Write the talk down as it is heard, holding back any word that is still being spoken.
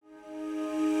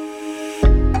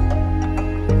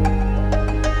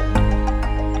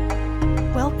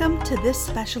this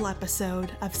special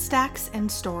episode of Stacks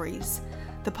and Stories,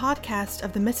 the podcast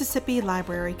of the Mississippi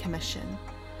Library Commission.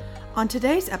 On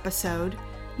today's episode,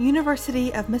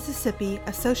 University of Mississippi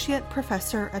Associate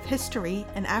Professor of History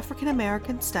and African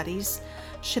American Studies,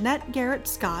 Shanette Garrett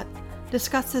Scott,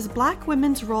 discusses Black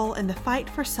women's role in the fight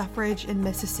for suffrage in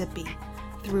Mississippi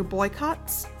through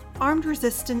boycotts, armed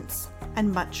resistance,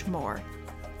 and much more.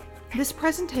 This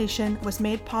presentation was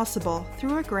made possible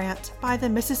through a grant by the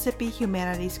Mississippi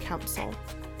Humanities Council.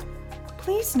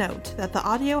 Please note that the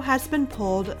audio has been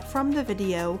pulled from the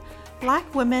video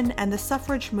Black Women and the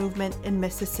Suffrage Movement in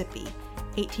Mississippi,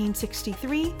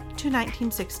 1863 to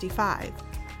 1965,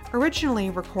 originally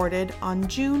recorded on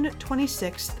June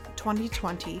 26,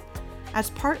 2020,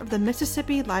 as part of the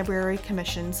Mississippi Library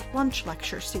Commission's Lunch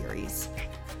Lecture Series.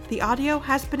 The audio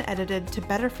has been edited to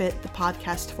better fit the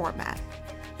podcast format.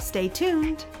 Stay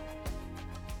tuned.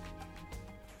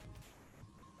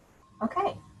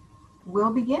 Okay,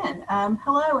 we'll begin.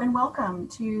 Hello and welcome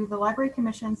to the Library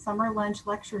Commission Summer Lunch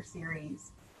Lecture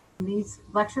Series. These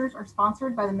lectures are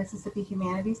sponsored by the Mississippi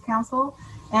Humanities Council,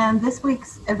 and this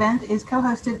week's event is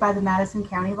co-hosted by the Madison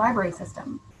County Library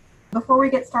System. Before we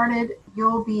get started,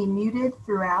 you'll be muted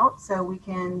throughout so we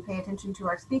can pay attention to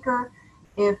our speaker.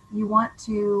 If you want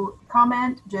to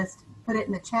comment, just put it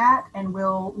in the chat and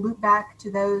we'll loop back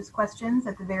to those questions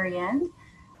at the very end.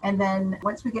 And then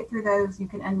once we get through those, you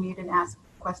can unmute and ask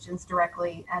questions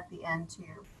directly at the end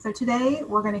too. So today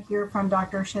we're going to hear from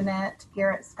Dr. Shanette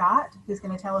Garrett Scott, who's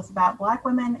going to tell us about Black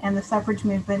women and the suffrage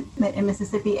movement in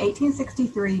Mississippi,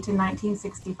 1863 to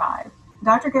 1965.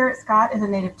 Dr. Garrett Scott is a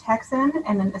native Texan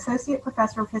and an associate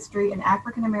professor of history and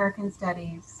African American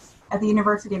studies at the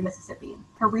University of Mississippi.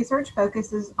 Her research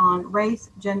focuses on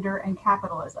race, gender, and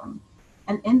capitalism.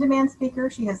 An in-demand speaker,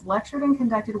 she has lectured and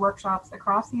conducted workshops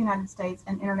across the United States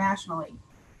and internationally.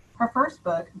 Her first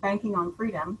book, Banking on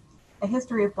Freedom, A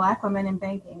History of Black Women in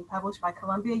Banking, published by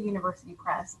Columbia University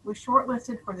Press, was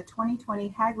shortlisted for the 2020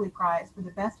 Hagley Prize for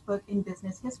the Best Book in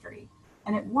Business History,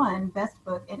 and it won Best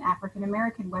Book in African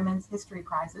American Women's History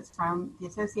Prizes from the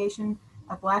Association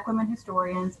of Black Women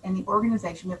Historians and the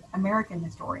Organization of American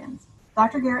Historians.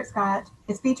 Dr. Garrett Scott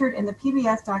is featured in the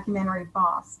PBS documentary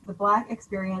Boss, The Black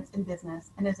Experience in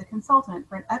Business, and is a consultant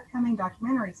for an upcoming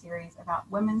documentary series about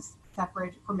women's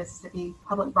suffrage for Mississippi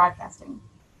Public Broadcasting.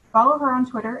 Follow her on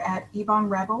Twitter at Yvonne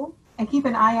Rebel, and keep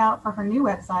an eye out for her new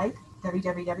website,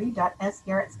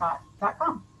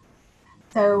 www.sgarrettscott.com.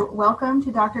 So welcome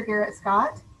to Dr. Garrett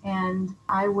Scott, and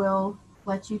I will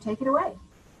let you take it away.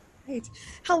 Great.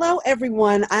 Hello,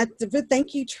 everyone.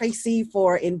 Thank you, Tracy,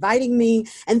 for inviting me,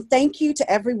 and thank you to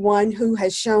everyone who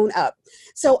has shown up.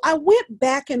 So I went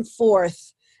back and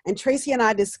forth, and Tracy and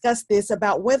I discussed this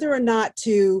about whether or not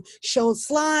to show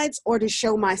slides or to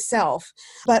show myself,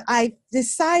 but I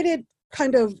decided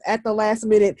kind of at the last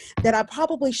minute that I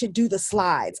probably should do the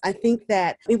slides. I think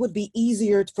that it would be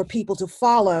easier for people to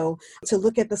follow, to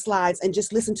look at the slides and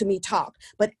just listen to me talk.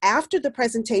 But after the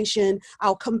presentation,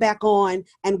 I'll come back on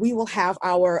and we will have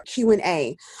our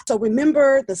Q&A. So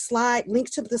remember, the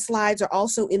links to the slides are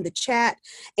also in the chat.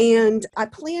 And I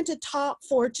plan to talk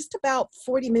for just about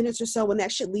 40 minutes or so, and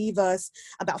that should leave us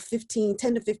about 10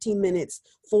 to 15 minutes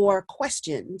for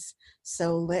questions.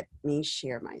 So let me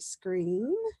share my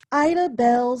screen. Ida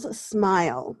Bell's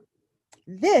smile.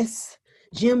 This,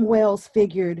 Jim Wells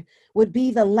figured, would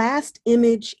be the last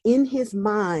image in his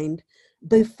mind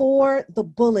before the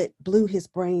bullet blew his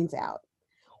brains out.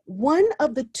 One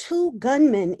of the two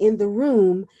gunmen in the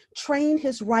room trained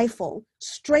his rifle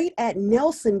straight at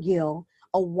Nelson Gill,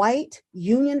 a white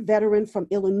Union veteran from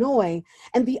Illinois,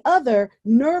 and the other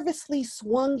nervously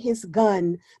swung his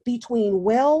gun between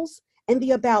Wells and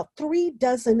the about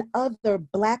 36 other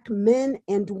Black men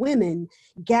and women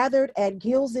gathered at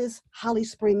Gill's Holly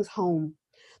Springs home.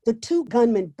 The two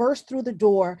gunmen burst through the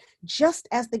door just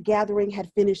as the gathering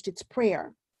had finished its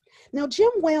prayer. Now, Jim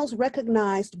Wells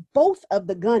recognized both of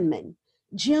the gunmen,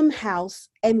 Jim House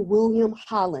and William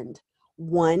Holland,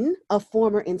 one a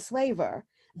former enslaver,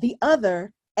 the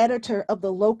other editor of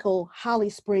the local Holly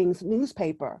Springs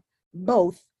newspaper,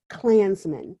 both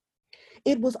Klansmen.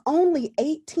 It was only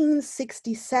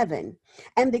 1867,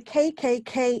 and the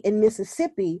KKK in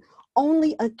Mississippi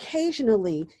only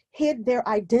occasionally hid their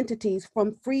identities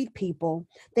from freed people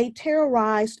they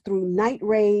terrorized through night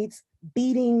raids,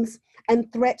 beatings,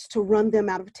 and threats to run them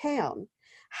out of town.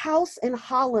 House and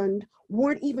Holland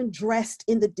weren't even dressed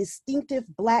in the distinctive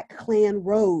Black Klan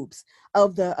robes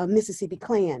of the Mississippi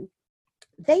Klan.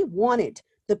 They wanted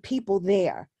the people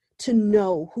there to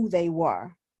know who they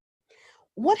were.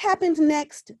 What happened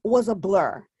next was a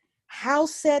blur.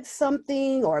 House said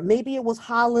something, or maybe it was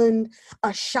Holland.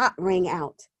 A shot rang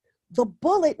out. The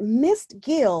bullet missed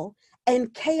Gil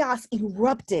and chaos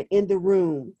erupted in the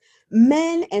room.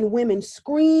 Men and women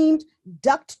screamed,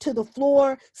 ducked to the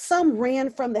floor. Some ran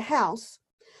from the house.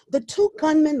 The two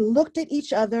gunmen looked at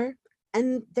each other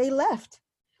and they left.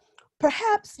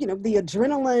 Perhaps, the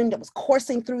adrenaline that was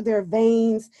coursing through their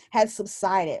veins had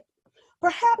subsided.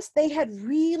 Perhaps they had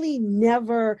really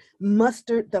never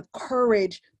mustered the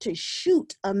courage to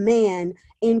shoot a man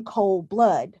in cold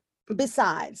blood.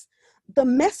 Besides, the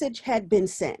message had been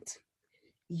sent.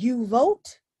 You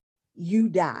vote, you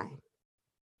die.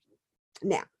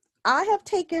 Now, I have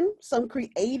taken some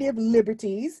creative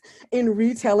liberties in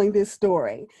retelling this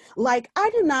story. Like,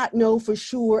 I do not know for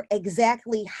sure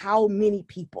exactly how many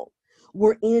people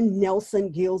were in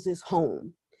Nelson Gill's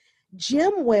home.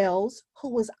 Jim Wells, who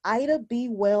was Ida B.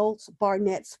 Wells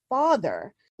Barnett's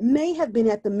father, may have been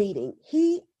at the meeting.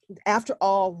 He, after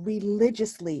all,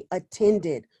 religiously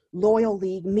attended Loyal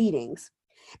League meetings.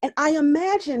 And I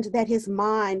imagined that his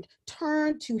mind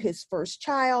turned to his first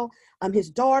child, his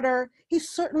daughter. He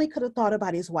certainly could have thought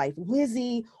about his wife,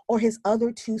 Lizzie, or his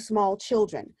other two small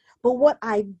children. But what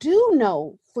I do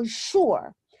know for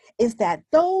sure is that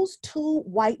those two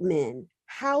white men,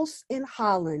 House and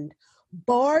Holland,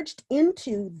 barged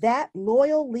into that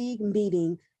Loyal League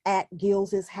meeting at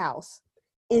Gill's house,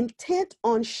 intent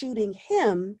on shooting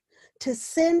him to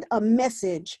send a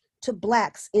message to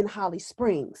Blacks in Holly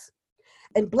Springs.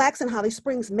 And Blacks in Holly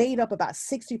Springs made up about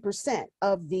 60%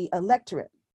 of the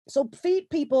electorate. So Freed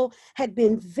people had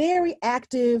been very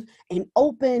active and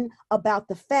open about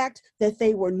the fact that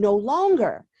they were no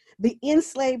longer the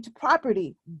enslaved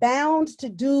property bound to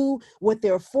do what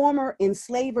their former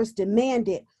enslavers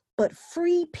demanded, but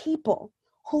free people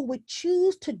who would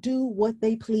choose to do what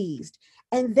they pleased.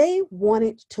 And they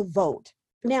wanted to vote.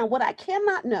 Now, what I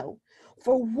cannot know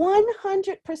for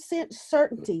 100%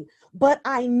 certainty, but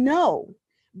I know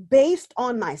based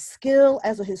on my skill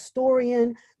as a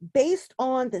historian, based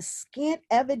on the scant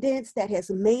evidence that has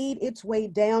made its way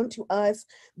down to us,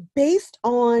 based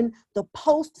on the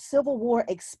post-Civil War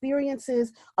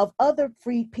experiences of other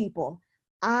freed people,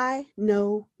 I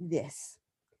know this: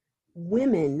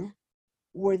 women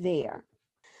were there.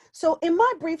 So in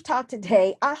my brief talk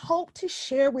today, I hope to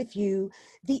share with you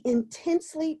the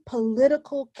intensely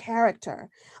political character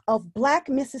of Black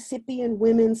Mississippian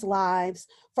women's lives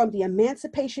from the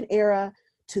Emancipation era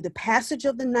to the passage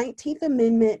of the 19th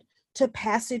Amendment to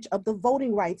passage of the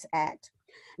Voting Rights Act.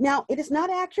 Now, it is not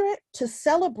accurate to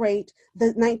celebrate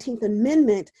the 19th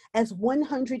Amendment as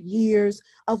 100 years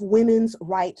of women's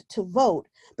right to vote,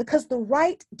 because the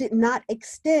right did not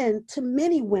extend to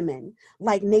many women,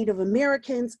 like Native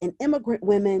Americans and immigrant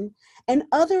women, and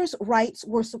others' rights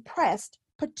were suppressed,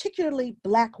 particularly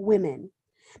Black women.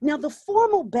 Now, the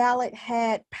formal ballot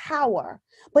had power,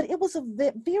 but it was a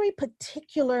very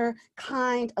particular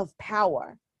kind of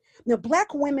power. Now,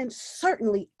 Black women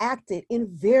certainly acted in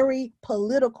very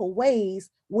political ways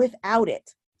without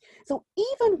it. So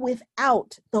even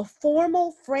without the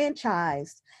formal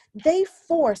franchise, they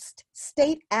forced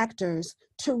state actors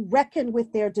to reckon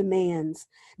with their demands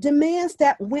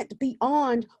that went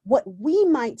beyond what we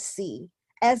might see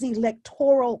as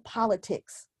electoral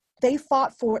politics. They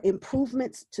fought for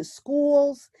improvements to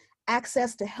schools,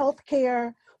 access to health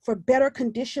care, for better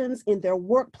conditions in their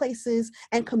workplaces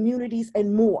and communities,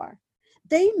 and more.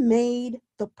 They made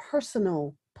the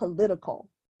personal political.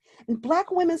 And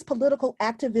Black women's political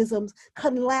activisms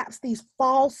collapsed these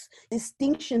false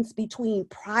distinctions between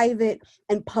private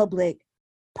and public,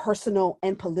 personal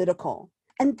and political.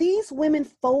 And these women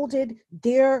folded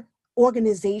their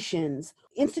organizations,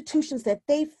 institutions that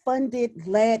they funded,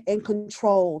 led, and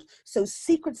controlled. So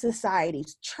secret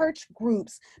societies, church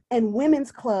groups, and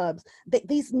women's clubs,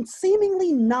 these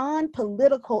seemingly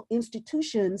non-political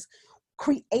institutions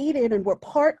created and were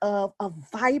part of a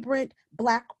vibrant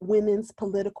Black women's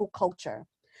political culture.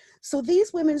 So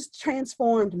these women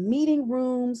transformed meeting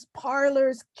rooms,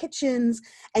 parlors, kitchens,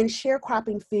 and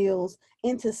sharecropping fields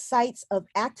into sites of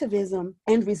activism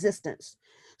and resistance.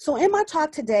 So in my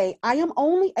talk today, I am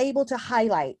only able to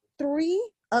highlight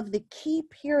 3 of the key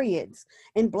periods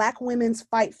in Black women's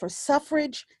fight for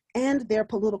suffrage and their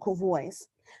political voice.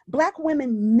 Black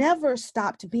women never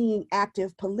stopped being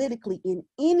active politically in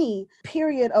any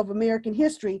period of American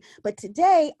history, but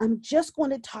today I'm just going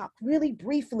to talk really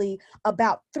briefly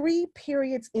about 3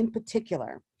 periods in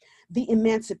particular: the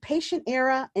Emancipation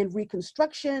era and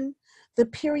Reconstruction, the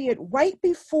period right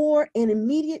before and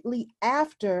immediately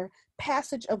after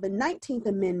passage of the 19th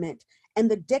Amendment, and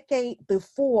the decade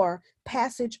before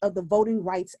passage of the Voting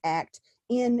Rights Act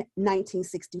in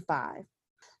 1965.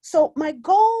 So my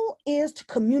goal is to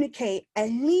communicate at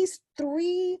least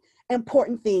 3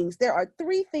 important things. There are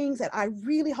three things that I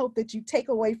really hope that you take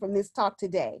away from this talk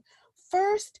today.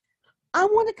 First, I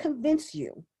want to convince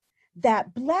you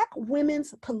that Black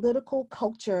women's political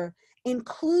culture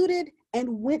included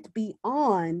and went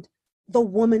beyond the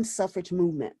women's suffrage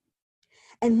movement.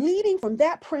 And leading from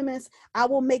that premise, I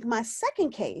will make my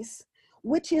second case,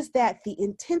 which is that the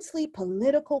intensely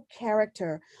political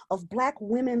character of Black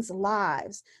women's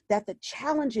lives, that the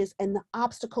challenges and the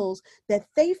obstacles that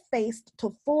they faced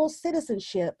to full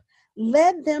citizenship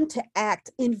led them to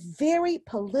act in very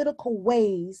political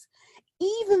ways,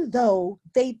 even though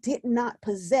they did not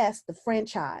possess the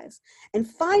franchise. And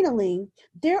finally,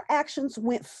 their actions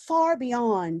went far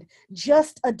beyond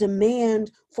just a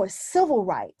demand for civil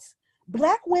rights.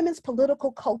 Black women's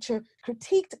political culture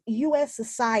critiqued U.S.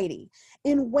 society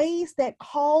in ways that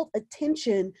called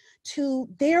attention to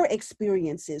their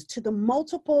experiences, to the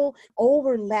multiple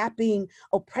overlapping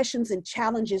oppressions and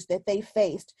challenges that they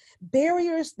faced,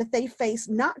 barriers that they faced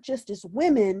not just as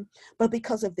women, but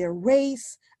because of their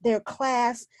race, their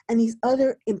class, and these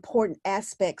other important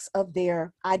aspects of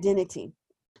their identity.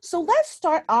 So let's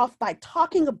start off by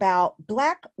talking about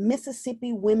Black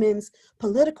Mississippi women's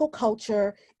political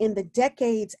culture in the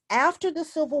decades after the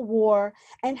Civil War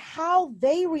and how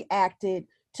they reacted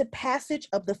to passage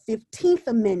of the 15th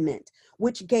Amendment,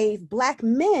 which gave Black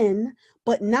men,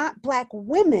 but not Black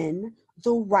women,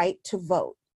 the right to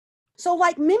vote. So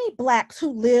like many Blacks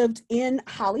who lived in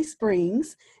Holly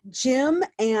Springs, Jim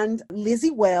and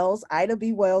Lizzie Wells, Ida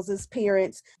B. Wells's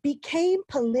parents, became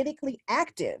politically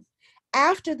active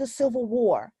after the Civil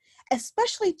War,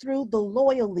 especially through the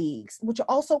Loyal Leagues, which are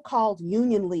also called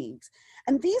Union Leagues.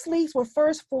 And these leagues were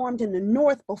first formed in the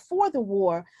North before the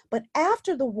war, but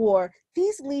after the war,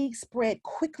 these leagues spread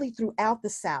quickly throughout the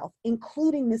South,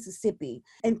 including Mississippi,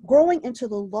 and growing into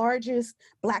the largest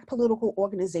Black political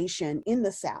organization in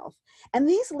the South. And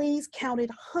these leagues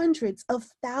counted hundreds of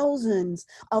thousands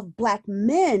of Black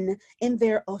men in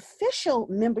their official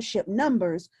membership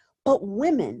numbers, but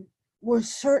women were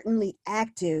certainly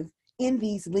active in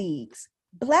these leagues.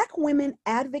 Black women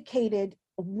advocated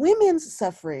women's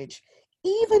suffrage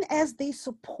even as they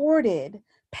supported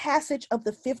passage of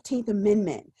the 15th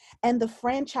Amendment and the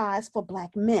franchise for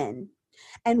Black men.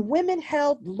 And women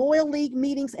held Loyal League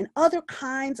meetings and other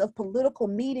kinds of political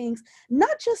meetings,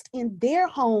 not just in their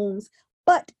homes,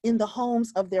 but in the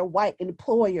homes of their white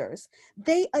employers.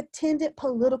 They attended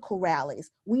political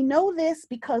rallies. We know this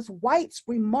because whites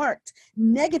remarked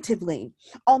negatively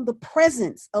on the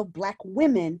presence of Black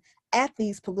women at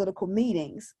these political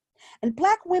meetings. And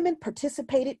Black women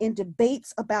participated in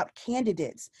debates about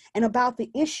candidates and about the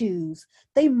issues.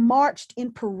 They marched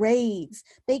in parades.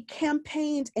 They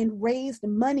campaigned and raised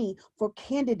money for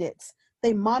candidates.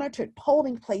 They monitored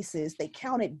polling places. They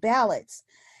counted ballots.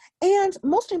 And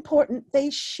most important,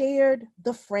 they shared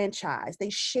the franchise.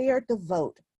 They shared the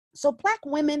vote. So Black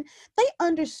women, they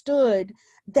understood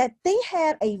that they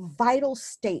had a vital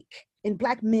stake in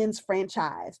Black men's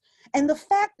franchise. And the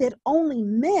fact that only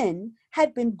men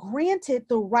had been granted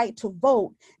the right to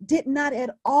vote did not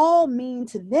at all mean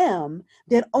to them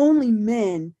that only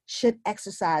men should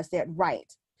exercise that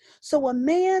right. So a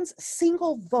man's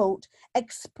single vote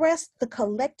expressed the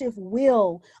collective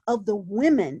will of the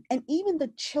women and even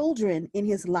the children in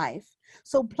his life.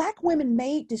 So Black women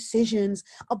made decisions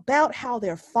about how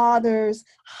their fathers,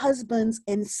 husbands,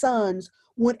 and sons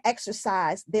would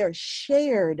exercise their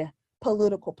shared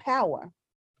political power.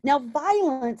 Now,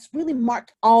 violence really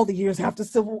marked all the years after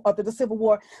the Civil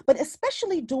War, but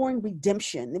especially during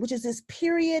Redemption, which is this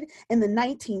period in the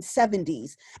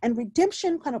 1970s. And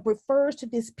Redemption kind of refers to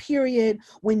this period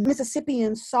when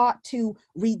Mississippians sought to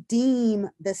redeem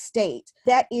the state.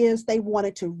 That is, they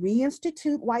wanted to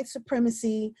reinstitute white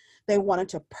supremacy. They wanted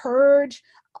to purge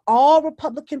all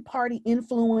Republican Party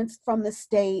influence from the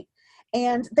state.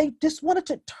 And they just wanted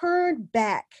to turn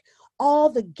back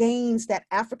all the gains that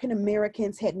African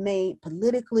Americans had made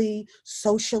politically,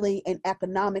 socially, and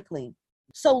economically.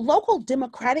 So local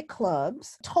Democratic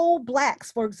clubs told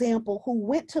Blacks, for example, who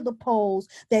went to the polls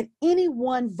that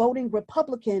anyone voting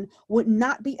Republican would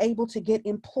not be able to get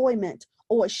employment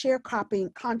or a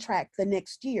sharecropping contract the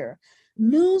next year.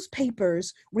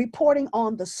 Newspapers reporting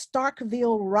on the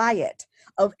Starkville riot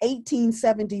of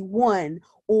 1871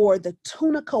 or the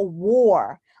Tunica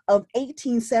War of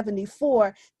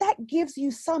 1874, that gives you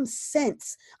some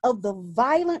sense of the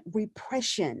violent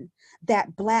repression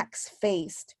that Blacks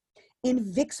faced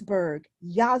in Vicksburg,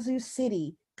 Yazoo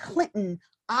City, Clinton,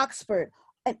 Oxford,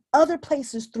 and other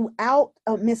places throughout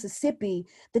Mississippi.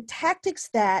 The tactics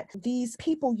that these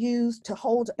people used to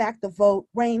hold back the vote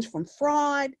range from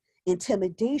fraud,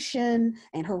 intimidation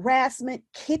and harassment,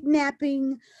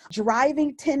 kidnapping,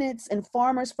 driving tenants and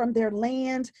farmers from their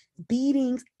land,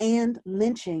 beatings, and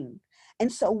lynching.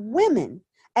 And so women,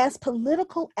 as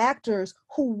political actors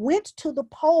who went to the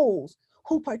polls,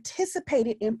 who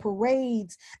participated in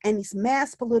parades and these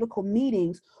mass political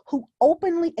meetings, who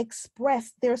openly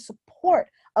expressed their support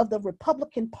of the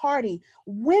Republican Party,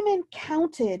 women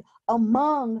counted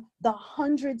among the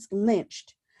hundreds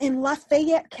lynched. In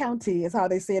Lafayette County, is how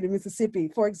they say it in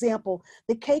Mississippi, for example,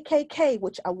 the KKK,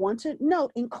 which I want to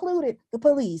note included the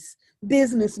police,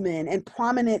 businessmen, and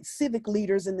prominent civic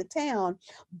leaders in the town,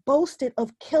 boasted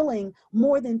of killing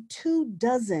more than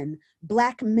 24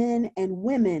 Black men and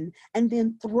women and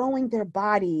then throwing their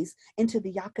bodies into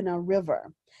the Yakima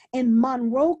River. In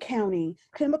Monroe County,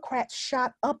 Democrats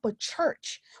shot up a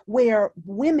church where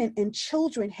women and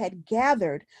children had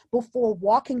gathered before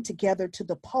walking together to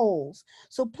the polls.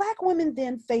 So Black women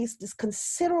then faced this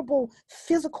considerable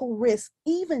physical risk,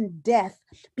 even death,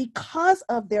 because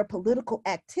of their political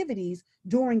activities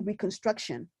during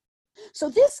Reconstruction. So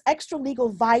this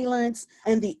extralegal violence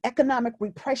and the economic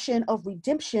repression of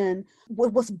redemption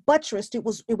was buttressed, it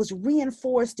was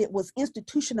reinforced, it was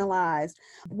institutionalized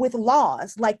with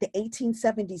laws like the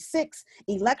 1876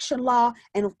 election law,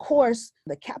 and of course,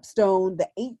 the capstone, the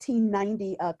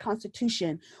 1890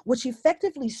 Constitution, which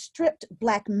effectively stripped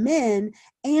Black men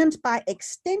and by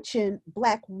extension,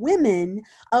 Black women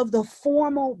of the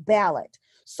formal ballot.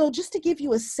 So just to give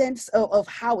you a sense of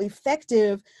how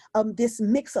effective this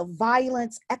mix of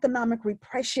violence, economic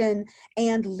repression,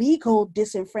 and legal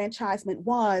disenfranchisement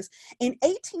was, in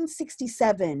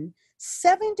 1867,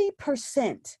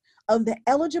 70% of the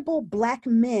eligible Black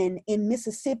men in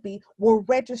Mississippi were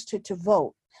registered to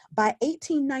vote. By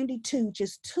 1892,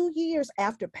 just 2 years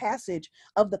after passage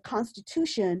of the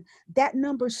Constitution, that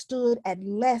number stood at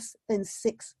less than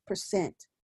 6%.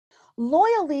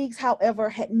 Loyal Leagues, however,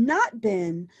 had not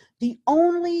been the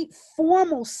only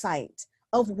formal site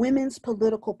of women's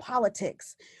political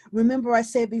politics. Remember, I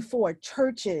said before,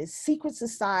 churches, secret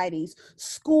societies,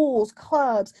 schools,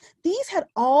 clubs, these had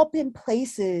all been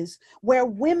places where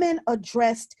women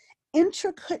addressed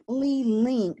intricately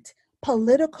linked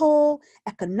political,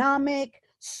 economic,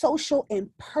 social, and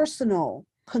personal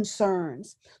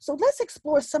concerns. So let's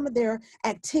explore some of their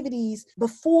activities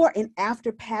before and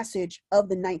after passage of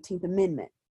the 19th Amendment.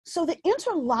 So the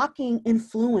interlocking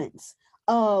influence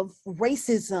of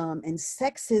racism and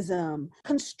sexism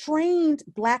constrained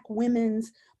Black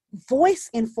women's voice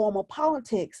in formal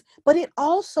politics, but it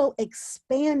also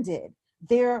expanded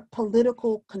their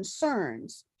political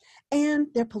concerns and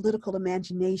their political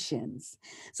imaginations.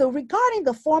 So regarding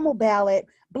the formal ballot,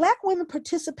 Black women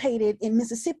participated in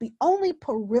Mississippi only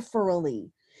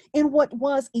peripherally in what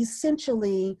was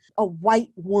essentially a white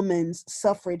woman's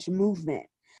suffrage movement.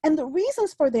 And the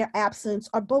reasons for their absence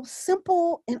are both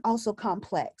simple and also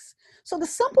complex. So the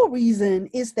simple reason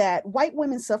is that white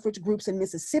women's suffrage groups in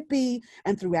Mississippi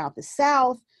and throughout the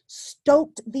South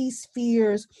stoked these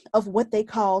fears of what they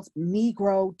called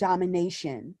Negro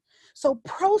domination. So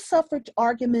pro-suffrage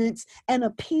arguments and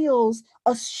appeals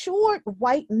assured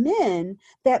white men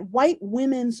that white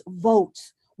women's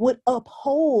votes would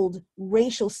uphold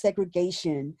racial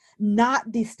segregation,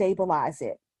 not destabilize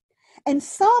it. And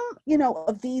some,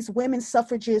 of these women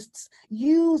suffragists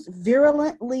used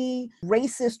virulently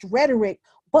racist rhetoric,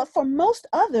 but for most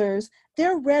others,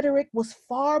 their rhetoric was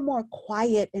far more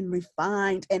quiet and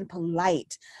refined and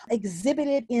polite,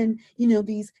 exhibited in,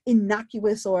 these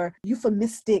innocuous or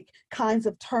euphemistic kinds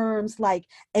of terms like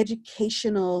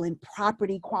educational and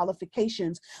property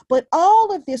qualifications. But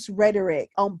all of this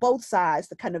rhetoric on both sides,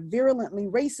 the kind of virulently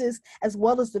racist as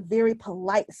well as the very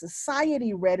polite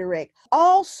society rhetoric,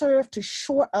 all serve to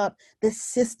shore up the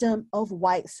system of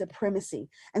white supremacy.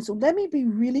 And so let me be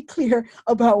really clear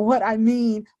about what I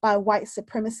mean by white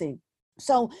supremacy.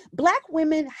 So Black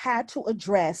women had to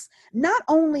address not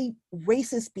only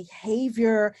racist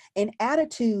behavior and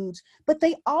attitudes, but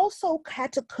they also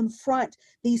had to confront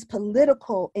these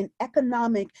political and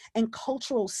economic and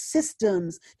cultural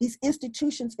systems, these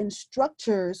institutions and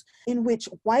structures in which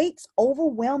whites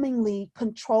overwhelmingly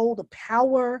control the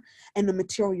power and the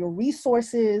material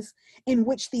resources, in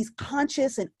which these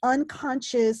conscious and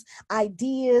unconscious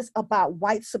ideas about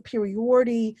white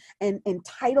superiority and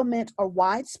entitlement are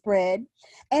widespread,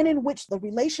 and in which the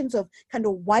relations of kind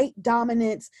of white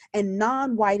dominance and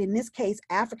non-white, in this case,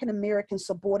 African-American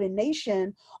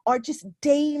subordination, are just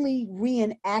daily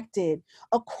reenacted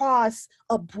across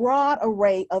a broad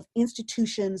array of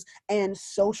institutions and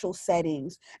social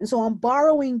settings. And so I'm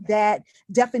borrowing that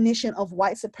definition of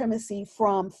white supremacy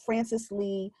from Frances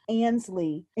Lee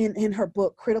Ansley in her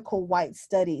book, Critical White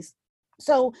Studies.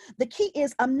 So the key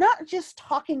is, I'm not just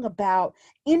talking about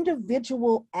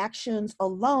individual actions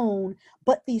alone,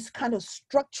 but these kind of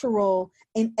structural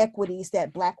inequities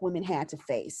that Black women had to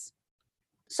face.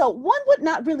 So one would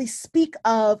not really speak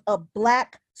of a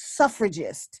Black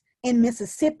suffragist in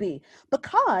Mississippi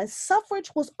because suffrage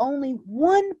was only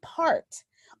one part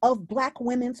of Black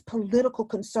women's political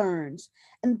concerns.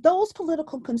 And those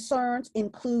political concerns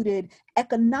included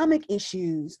economic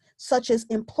issues such as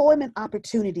employment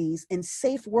opportunities and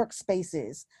safe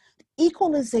workspaces,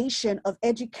 equalization of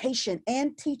education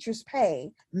and teachers'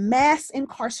 pay, mass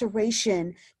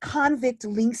incarceration, convict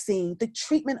leasing, the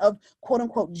treatment of quote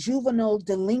unquote juvenile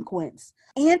delinquents,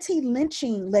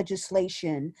 anti-lynching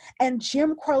legislation, and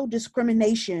Jim Crow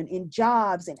discrimination in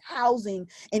jobs and housing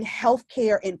and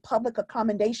healthcare and public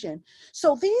accommodation.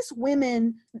 So these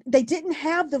women, they didn't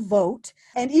have the vote.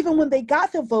 And even when they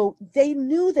got the vote, they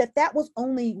knew that that was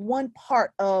only one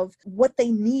part of what they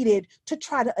needed to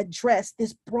try to address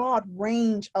this broad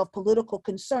range of political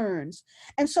concerns.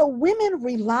 And so women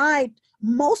relied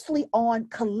mostly on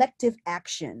collective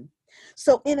action.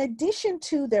 So in addition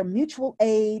to their mutual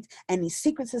aid and these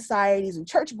secret societies and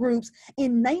church groups,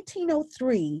 in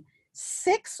 1903,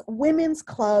 6 women's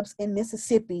clubs in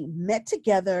Mississippi met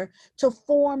together to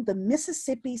form the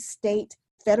Mississippi State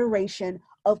Federation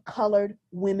of Colored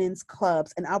Women's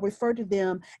Clubs. And I'll refer to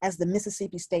them as the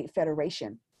Mississippi State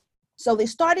Federation. So they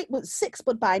started with 6,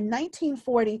 but by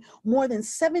 1940, more than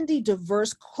 70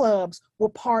 diverse clubs were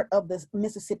part of the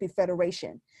Mississippi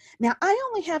Federation. Now, I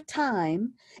only have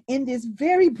time in this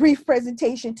very brief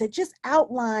presentation to just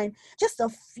outline just a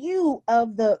few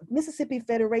of the Mississippi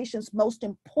Federation's most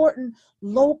important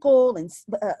local and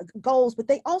goals, but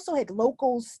they also had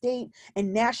local, state,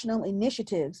 and national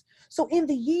initiatives. So in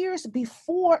the years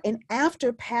before and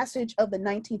after passage of the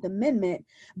 19th Amendment,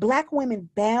 Black women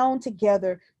bound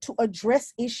together to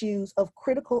address issues of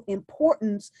critical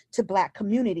importance to Black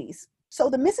communities. So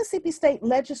the Mississippi State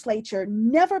Legislature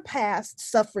never passed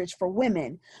suffrage for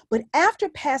women, but after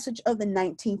passage of the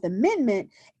 19th Amendment,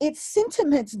 its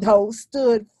sentiments, though,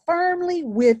 stood firmly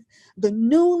with the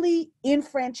newly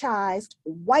enfranchised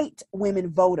white women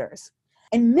voters.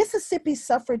 And Mississippi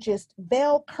suffragist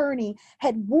Belle Kearney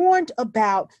had warned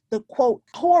about the, quote,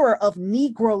 horror of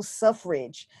Negro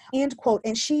suffrage, end quote,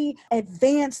 and she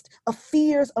advanced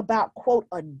fears about, quote,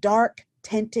 a dark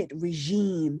tinted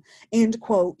regime, end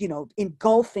quote,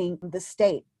 engulfing the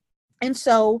state. And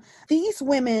so these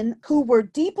women who were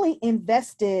deeply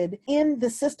invested in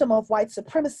the system of white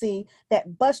supremacy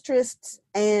that buttressed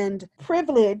and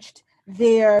privileged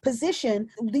their position,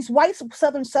 these white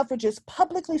Southern suffragists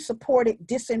publicly supported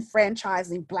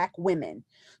disenfranchising Black women.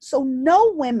 So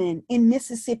no women in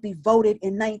Mississippi voted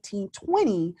in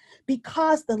 1920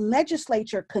 because the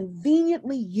legislature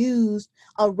conveniently used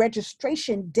a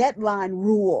registration deadline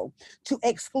rule to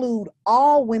exclude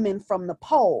all women from the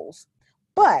polls.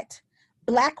 But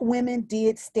Black women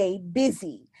did stay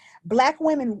busy. Black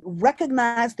women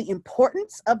recognized the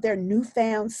importance of their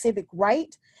newfound civic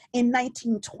right. In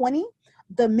 1920,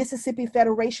 the Mississippi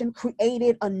Federation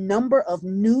created a number of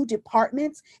new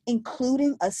departments,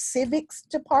 including a civics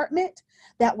department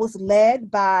that was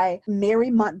led by Mary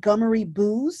Montgomery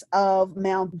Booz of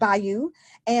Mount Bayou.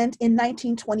 And in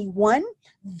 1921,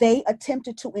 they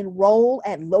attempted to enroll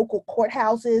at local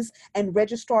courthouses and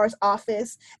registrar's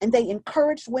office, and they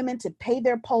encouraged women to pay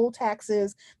their poll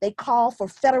taxes. They called for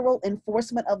federal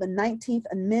enforcement of the 19th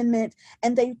Amendment,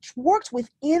 and they worked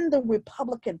within the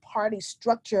Republican Party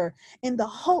structure in the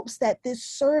hopes that this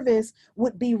service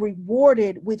would be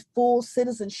rewarded with full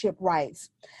citizenship rights.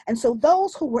 And so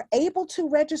those who were able to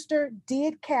register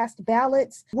did cast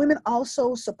ballots. Women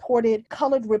also supported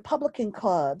colored Republican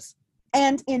clubs.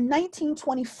 And in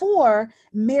 1924,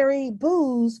 Mary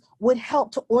Booz would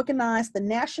help to organize the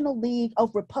National League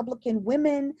of Republican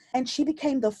Women, and she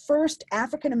became the first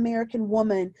African-American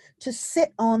woman to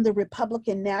sit on the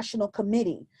Republican National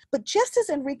Committee. But just as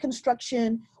in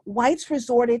Reconstruction, whites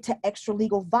resorted to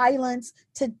extralegal violence,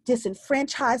 to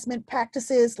disenfranchisement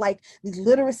practices like these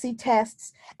literacy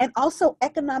tests, and also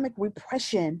economic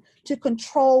repression to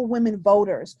control women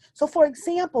voters. So, for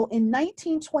example, in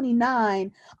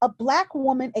 1929, a Black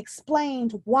woman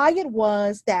explained why it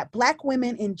was that Black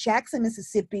women in Jackson,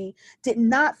 Mississippi, did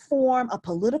not form a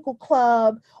political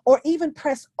club or even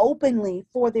press openly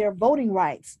for their voting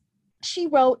rights. She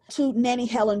wrote to Nanny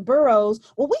Helen Burroughs,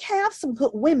 well, we have some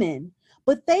good women,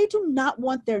 but they do not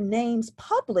want their names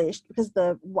published, because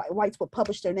the whites would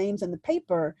publish their names in the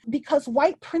paper, because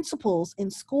white principals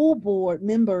and school board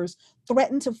members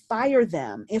threatened to fire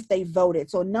them if they voted.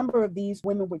 So a number of these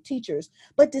women were teachers.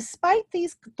 But despite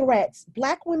these threats,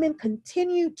 Black women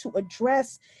continued to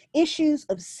address issues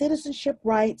of citizenship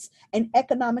rights and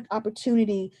economic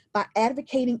opportunity by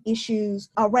advocating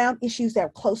around issues that are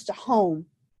close to home.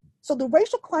 So the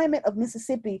racial climate of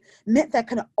Mississippi meant that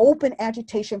kind of open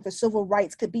agitation for civil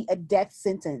rights could be a death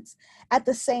sentence. At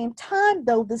the same time,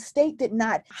 though, the state did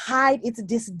not hide its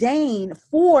disdain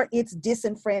for its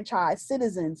disenfranchised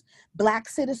citizens. Black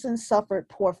citizens suffered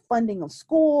poor funding of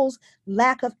schools,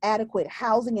 lack of adequate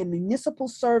housing and municipal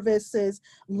services,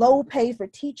 low pay for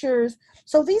teachers.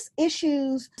 So these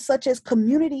issues, such as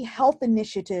community health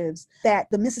initiatives that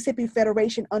the Mississippi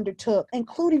Federation undertook,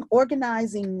 including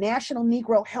organizing National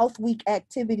Negro Health Week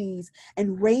activities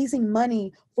and raising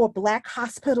money for Black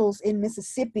hospitals in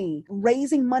Mississippi,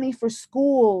 raising money for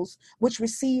schools, which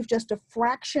received just a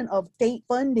fraction of state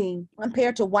funding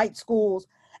compared to white schools,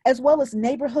 as well as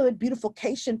neighborhood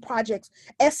beautification projects,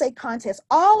 essay contests.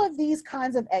 All of these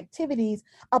kinds of activities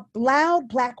allowed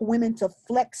Black women to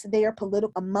flex their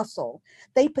political muscle.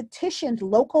 They petitioned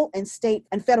local and state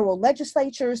and federal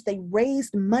legislatures. They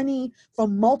raised money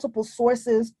from multiple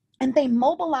sources, and they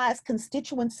mobilized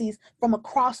constituencies from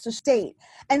across the state.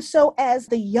 And so, as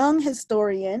the young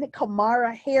historian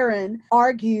Kamara Heron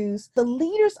argues, the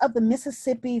leaders of the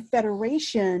Mississippi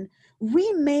Federation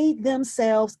remade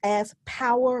themselves as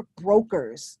power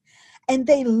brokers. And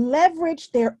they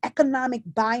leveraged their economic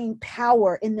buying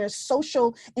power and their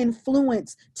social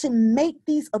influence to make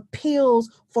these appeals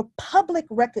for public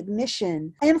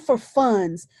recognition and for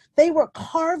funds. They were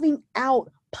carving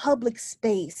out public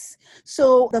space.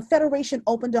 So the Federation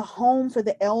opened a home for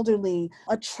the elderly,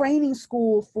 a training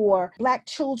school for Black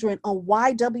children, a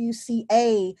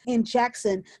YWCA in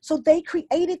Jackson. So they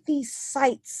created these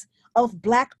sites of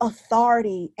Black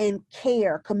authority and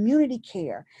care, community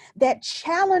care, that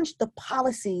challenged the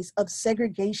policies of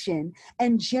segregation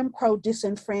and Jim Crow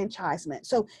disenfranchisement.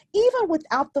 So even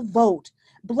without the vote,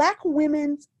 Black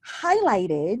women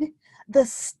highlighted the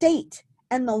state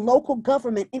and the local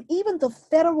government and even the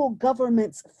federal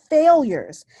government's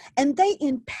failures. And they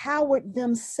empowered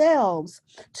themselves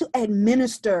to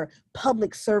administer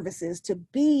public services, to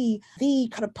be the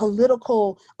kind of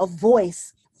political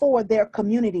voice for their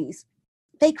communities.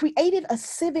 They created a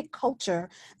civic culture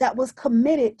that was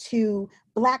committed to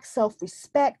Black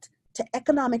self-respect, to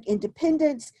economic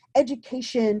independence,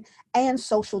 education, and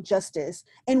social justice,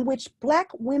 in which Black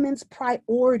women's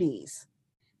priorities,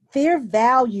 their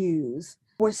values,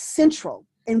 were central,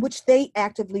 in which they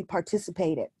actively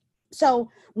participated.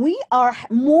 So we are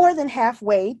more than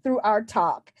halfway through our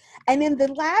talk. And in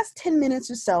the last 10 minutes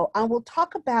or so, I will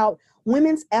talk about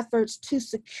women's efforts to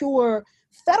secure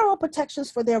federal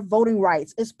protections for their voting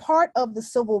rights as part of the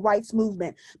civil rights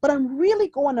movement. But I'm really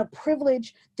going to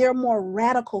privilege their more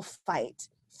radical fight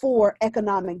for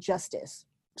economic justice.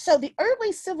 So the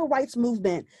early civil rights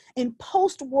movement in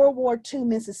post-World War II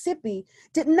Mississippi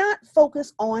did not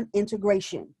focus on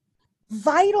integration.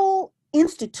 Vital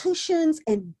institutions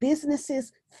and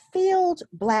businesses filled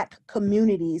Black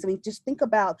communities. I mean, just think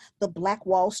about the Black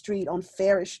Wall Street on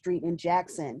Farish Street in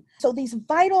Jackson. So these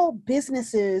vital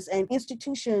businesses and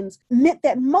institutions meant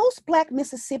that most Black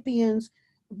Mississippians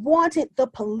wanted the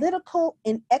political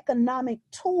and economic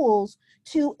tools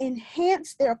to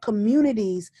enhance their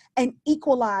communities and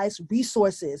equalize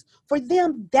resources. For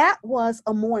them, that was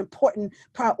a more important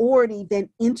priority than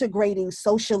integrating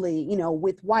socially,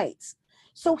 with whites.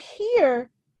 So here,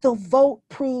 the vote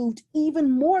proved even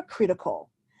more critical.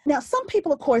 Now, some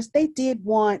people, of course, they did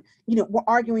want, were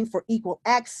arguing for equal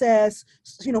access,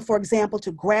 for example,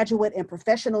 to graduate and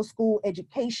professional school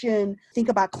education. Think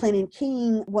about Clinton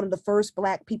King, one of the first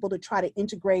Black people to try to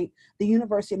integrate the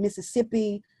University of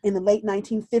Mississippi in the late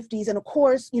 1950s. And of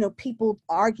course, people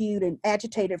argued and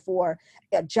agitated for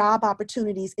job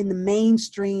opportunities in the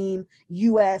mainstream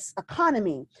U.S.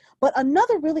 economy. But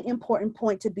another really important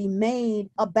point to be made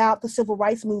about the civil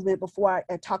rights movement before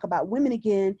I talk about women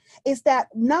again is that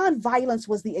nonviolence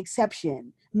was the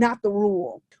exception, not the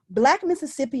rule. Black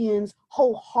Mississippians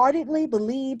wholeheartedly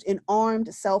believed in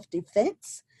armed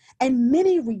self-defense, and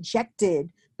many rejected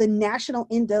the national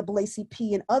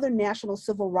NAACP and other national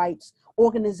civil rights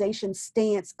organizations'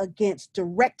 stance against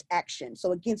direct action,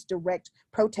 so against direct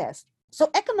protest. So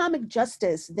economic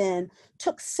justice then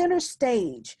took center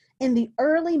stage in the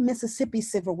early Mississippi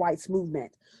civil rights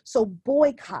movement. So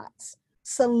boycotts,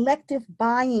 selective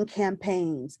buying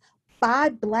campaigns, Buy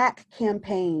Black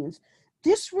campaigns.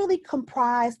 This really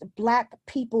comprised Black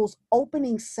people's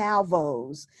opening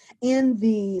salvos in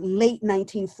the late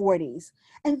 1940s.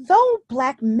 And though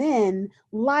Black men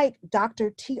like Dr.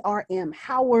 T.R.M.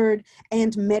 Howard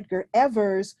and Medgar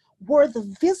Evers were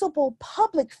the visible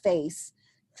public face,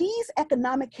 these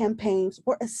economic campaigns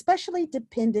were especially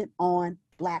dependent on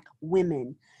Black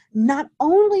women, not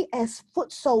only as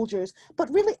foot soldiers,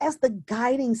 but really as the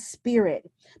guiding spirit,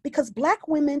 because Black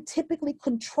women typically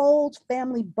controlled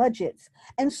family budgets.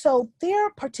 And so their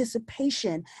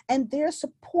participation and their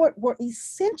support were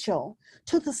essential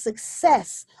to the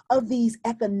success of these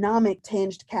economic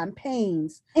tinged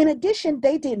campaigns. In addition,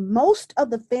 they did most of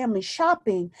the family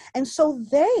shopping, and so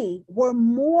they were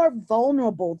more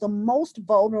vulnerable, the most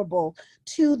vulnerable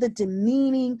to the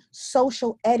demeaning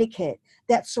social etiquette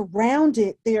that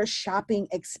surrounded their shopping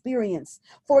experience.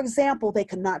 For example, they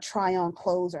could not try on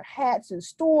clothes or hats in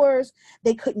stores,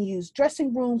 they couldn't use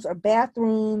dressing rooms or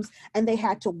bathrooms, and they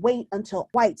had to wait until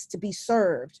whites to be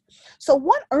served. So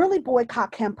one early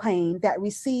boycott campaign that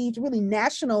received really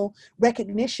national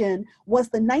recognition was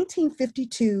the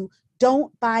 1952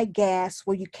 Don't Buy Gas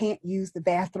Where You Can't Use the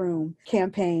Bathroom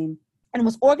campaign, and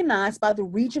was organized by the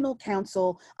Regional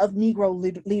Council of Negro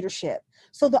Leadership.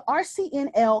 So the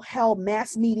RCNL held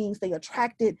mass meetings. They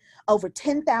attracted over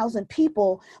 10,000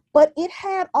 people, but it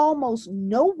had almost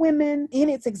no women in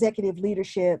its executive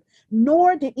leadership,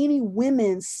 nor did any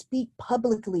women speak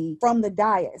publicly from the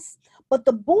dais. But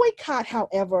the boycott,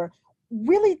 however,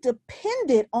 really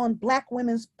depended on Black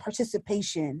women's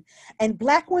participation. And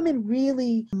Black women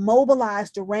really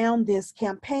mobilized around this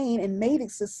campaign and made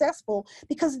it successful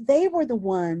because they were the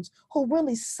ones who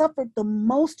really suffered the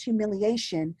most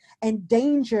humiliation and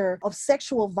danger of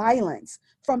sexual violence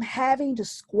from having to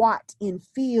squat in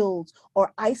fields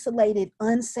or isolated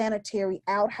unsanitary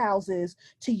outhouses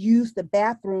to use the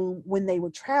bathroom when they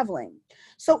were traveling.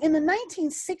 So in the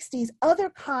 1960s, other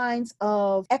kinds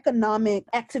of economic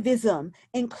activism,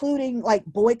 including like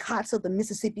boycotts of the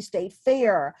Mississippi State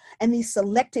Fair and these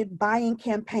selected buying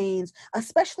campaigns,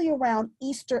 especially around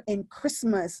Easter and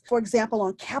Christmas, for example,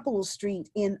 on Capitol Street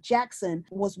in Jackson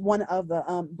was one of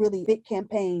the really big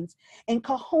campaigns. In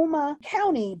Coahoma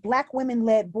County, Black women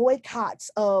led boycotts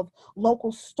of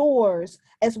local stores,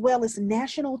 as well as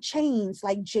national chains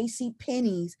like J.C.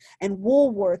 Penney's and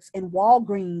Woolworths and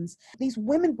Walgreens. These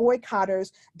women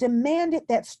boycotters demanded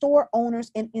that store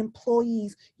owners and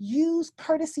employees use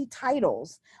courtesy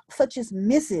titles such as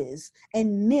Mrs.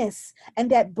 and Miss, and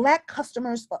that Black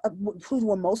customers, who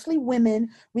were mostly women,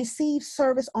 receive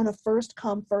service on a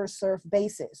first-come, first-served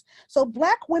basis. So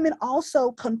Black women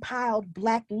also compiled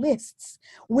Black lists,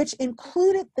 which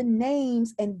included the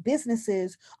names and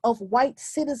businesses of white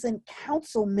citizen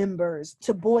council members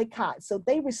to boycott. So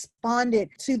they responded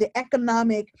to the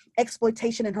economic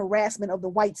exploitation and harassment of the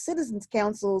white citizens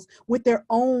councils with their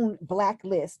own Black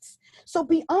lists. So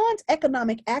beyond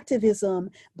economic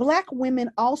activism, Black women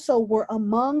also were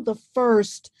among the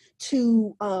first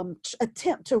to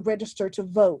attempt to register to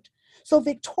vote. So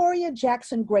Victoria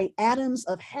Jackson Gray Adams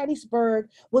of Hattiesburg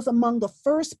was among the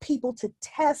first people to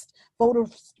test voter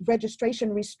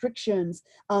registration restrictions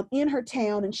in her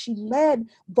town, and she led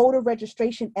voter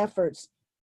registration efforts.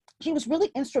 She was really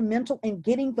instrumental in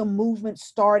getting the movement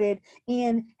started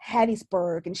in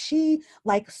Hattiesburg. And she,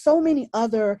 like so many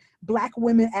other Black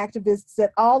women activists,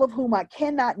 that all of whom I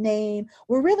cannot name,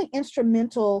 were really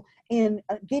instrumental in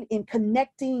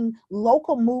connecting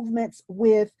local movements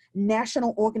with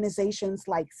national organizations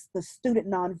like the Student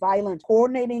Nonviolent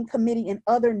Coordinating Committee and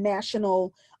other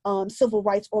national civil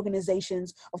rights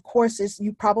organizations. Of course, as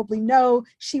you probably know,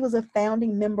 she was a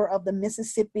founding member of the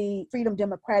Mississippi Freedom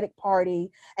Democratic Party,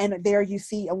 and there you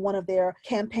see one of their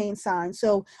campaign signs.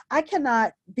 So I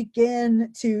cannot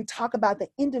begin to talk about the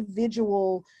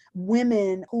individual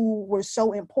women who were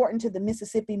so important to the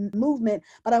Mississippi movement,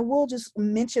 but I will just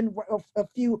mention a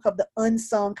few of the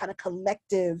unsung kind of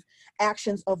collective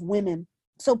actions of women.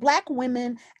 So Black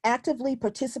women actively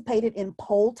participated in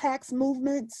poll tax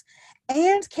movements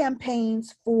and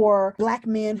campaigns for Black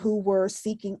men who were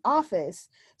seeking office.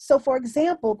 So for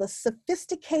example, the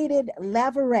sophisticated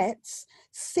Laverettes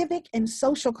Civic and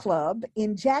Social Club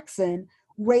in Jackson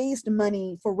raised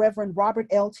money for Reverend Robert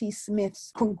L.T.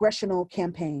 Smith's congressional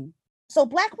campaign. So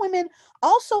Black women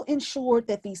also ensured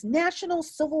that these national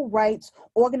civil rights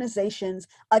organizations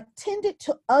attended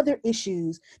to other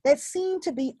issues that seemed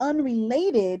to be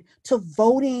unrelated to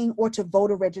voting or to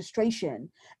voter registration,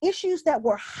 issues that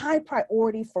were high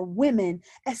priority for women,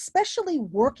 especially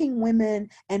working women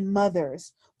and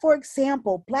mothers. For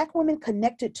example, Black women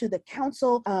connected to the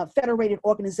Council of Federated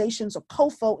Organizations, or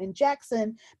COFO, in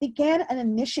Jackson began an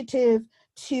initiative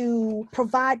to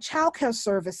provide childcare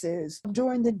services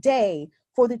during the day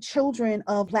for the children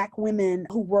of Black women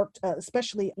who worked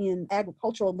especially in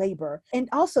agricultural labor, and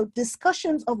also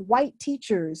discussions of white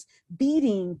teachers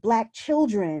beating Black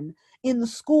children in the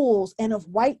schools and of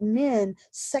white men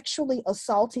sexually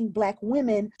assaulting Black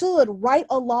women stood right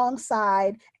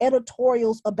alongside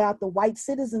editorials about the White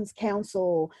Citizens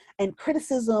Council and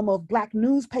criticism of Black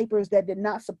newspapers that did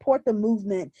not support the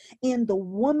movement in the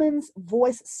Woman's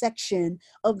Voice section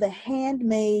of the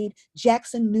handmade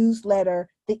Jackson newsletter,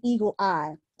 The Eagle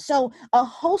Eye. So a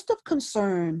host of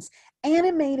concerns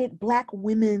animated Black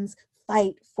women's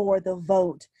fight for the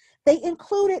vote. They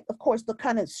included, of course, the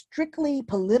kind of strictly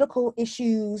political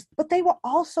issues, but they were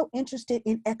also interested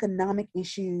in economic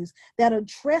issues that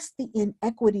addressed the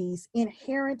inequities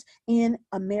inherent in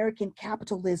American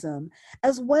capitalism,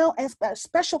 as well as a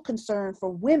special concern for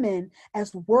women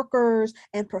as workers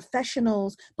and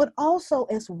professionals, but also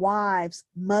as wives,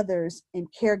 mothers, and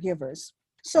caregivers.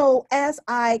 So as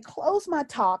I close my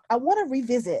talk, I want to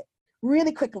revisit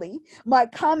really quickly my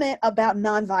comment about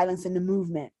nonviolence in the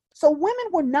movement. So women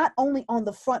were not only on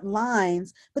the front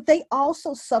lines, but they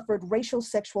also suffered racial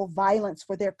sexual violence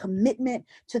for their commitment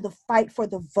to the fight for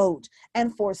the vote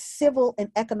and for civil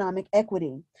and economic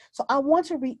equity. So I want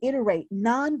to reiterate,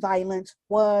 nonviolence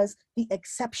was the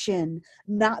exception,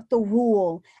 not the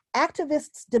rule.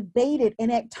 Activists debated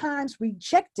and at times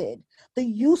rejected the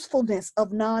usefulness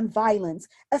of nonviolence,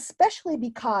 especially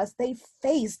because they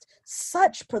faced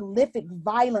such prolific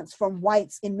violence from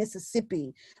whites in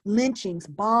Mississippi: lynchings,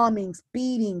 bombings,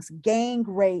 beatings, gang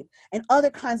rape, and other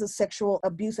kinds of sexual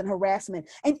abuse and harassment,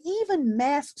 and even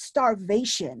mass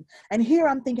starvation. And here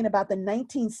I'm thinking about the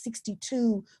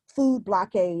 1962 food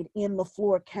blockade in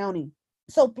Lafleur County.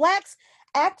 So Blacks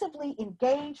actively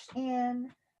engaged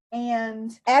in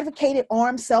and advocated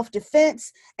armed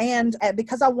self-defense. And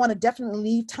because I want to definitely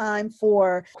leave time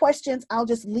for questions, I'll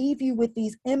just leave you with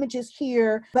these images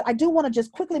here. But I do want to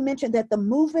just quickly mention that the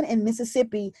movement in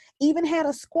Mississippi even had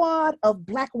a squad of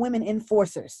Black women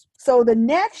enforcers. So the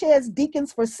Natchez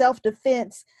Deacons for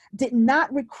Self-Defense did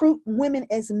not recruit women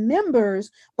as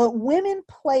members, but women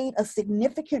played a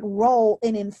significant role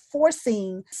in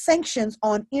enforcing sanctions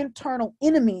on internal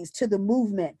enemies to the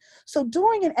movement. So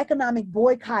during an economic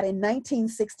boycott in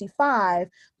 1965,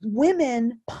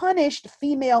 women punished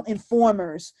female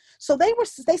informers. So they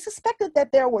suspected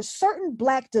that there were certain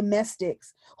Black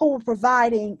domestics who were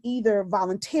providing, either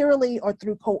voluntarily or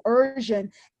through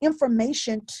coercion,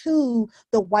 information to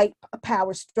the white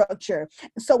power structure.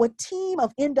 So a team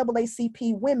of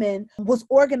NAACP women was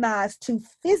organized to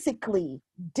physically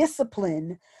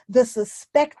discipline the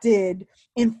suspected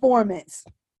informants.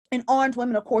 And armed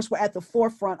women, of course, were at the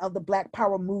forefront of the Black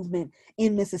Power movement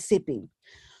in Mississippi.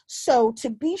 So to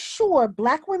be sure,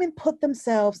 Black women put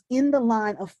themselves in the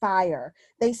line of fire.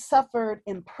 They suffered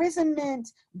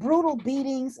imprisonment, brutal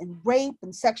beatings, and rape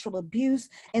and sexual abuse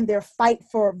in their fight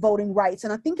for voting rights.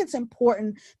 And I think it's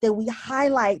important that we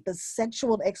highlight the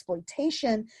sexual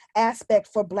exploitation aspect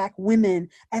for Black women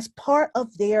as part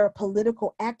of their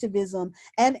political activism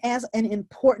and as an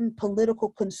important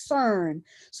political concern.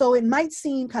 So it might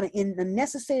seem kind of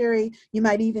unnecessary. You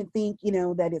might even think,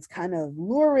 that it's kind of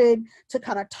lurid to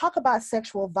kind of talk about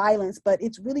sexual violence, but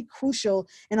it's really crucial.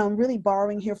 And I'm really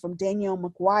borrowing here from Danielle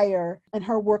McGuire and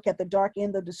her work at the Dark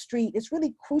End of the Street. It's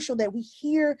really crucial that we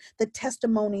hear the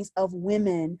testimonies of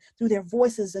women through their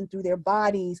voices and through their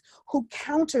bodies who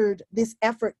countered this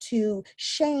effort to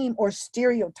shame or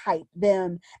stereotype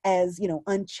them as,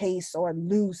 unchaste or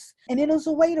loose. And it is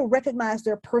a way to recognize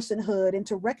their personhood and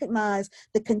to recognize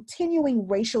the continuing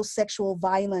racial sexual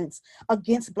violence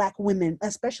against Black women,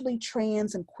 especially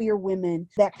trans and queer women,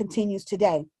 that continues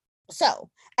today. So,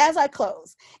 as I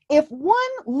close, if one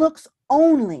looks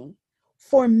only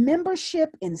for membership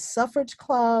in suffrage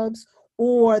clubs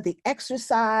or the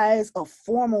exercise of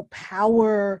formal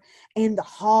power in the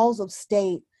halls of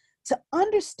state to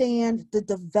understand the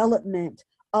development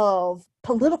of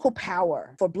political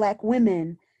power for Black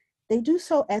women, they do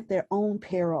so at their own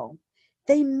peril.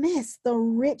 They miss the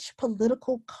rich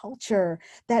political culture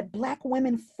that Black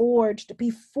women forged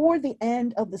before the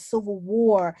end of the Civil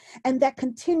War and that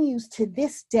continues to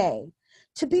this day.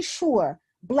 To be sure,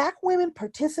 Black women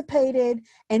participated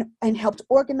and helped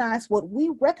organize what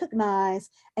we recognize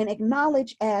and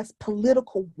acknowledge as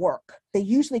political work. They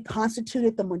usually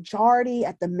constituted the majority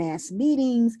at the mass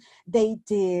meetings. They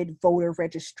did voter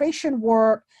registration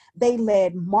work. They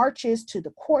led marches to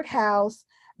the courthouse.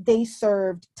 They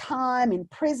served time in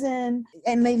prison,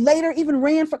 and they later even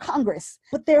ran for Congress.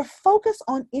 But their focus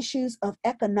on issues of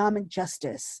economic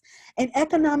justice and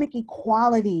economic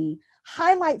equality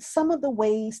highlights some of the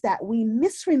ways that we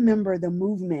misremember the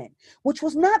movement, which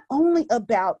was not only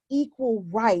about equal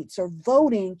rights or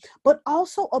voting, but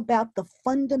also about the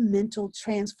fundamental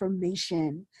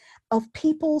transformation of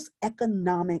people's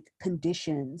economic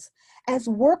conditions. As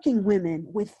working women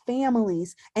with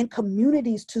families and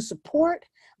communities to support,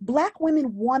 Black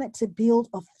women wanted to build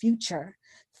a future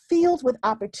filled with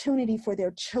opportunity for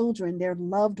their children, their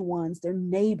loved ones, their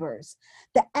neighbors.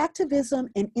 The activism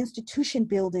and institution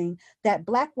building that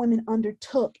Black women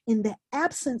undertook in the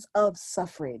absence of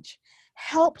suffrage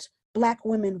helped Black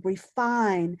women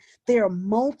refine their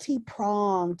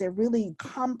multi-pronged, their really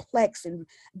complex and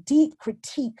deep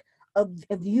critique of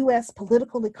U.S.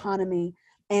 political economy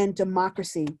and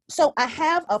democracy. So I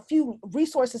have a few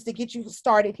resources to get you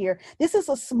started here. This is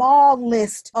a small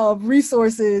list of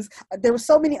resources. There were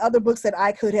so many other books that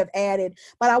I could have added,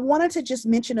 but I wanted to just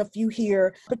mention a few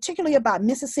here, particularly about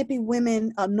Mississippi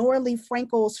women. Nora Lee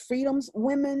Frankel's Freedom's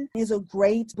Women is a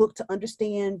great book to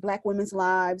understand Black women's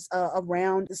lives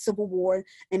around the Civil War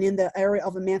and in the area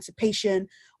of emancipation.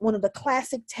 One of the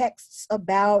classic texts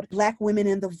about Black women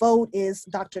and the vote is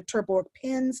Dr. Terborg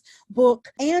Penn's book.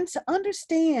 And to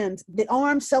understand the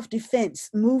armed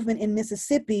self-defense movement in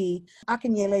Mississippi,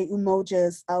 Akinyele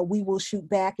Umoja's We Will Shoot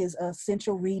Back is a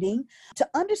central reading. To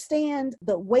understand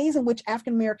the ways in which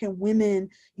African-American women,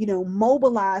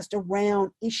 mobilized around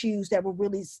issues that were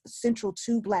really central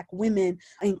to Black women,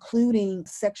 including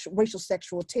racial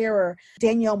sexual terror.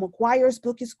 Danielle McGuire's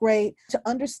book is great. To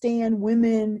understand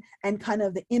women and kind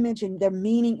of the image and their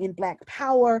meaning in Black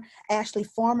power, Ashley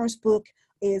Farmer's book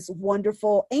is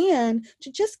wonderful. And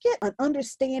to just get an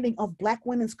understanding of Black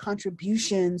women's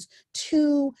contributions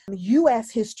to U.S.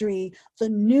 history, the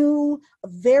new,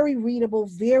 very readable,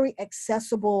 very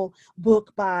accessible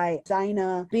book by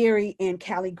Dinah Berry and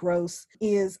Callie Gross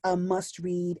is a must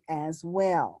read as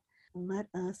well. Let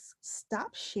us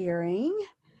stop sharing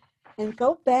and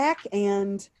go back,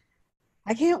 and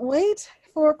I can't wait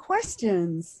for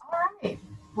questions. All right.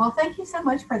 Well, thank you so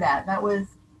much for that. That was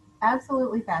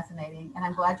absolutely fascinating, and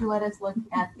I'm glad you let us look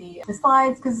at the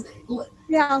slides, because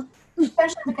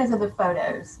especially because of the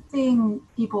photos, seeing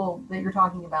people that you're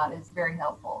talking about is very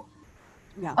helpful.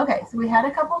 Okay, so we had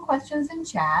a couple of questions in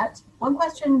chat. One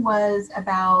question was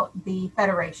about the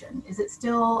Federation. Is it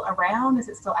still around? Is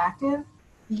it still active?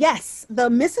 Yes, the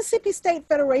Mississippi State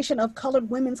Federation of Colored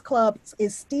Women's Clubs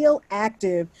is still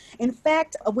active. In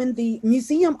fact, when the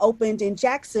museum opened in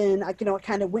Jackson, I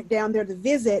kind of went down there to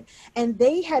visit, and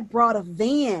they had brought a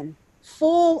van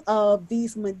full of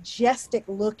these majestic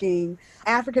looking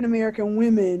African-American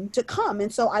women to come.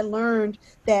 And so I learned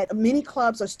that many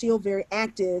clubs are still very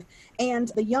active. And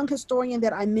the young historian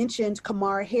that I mentioned,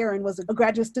 Kamara Heron, was a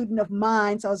graduate student of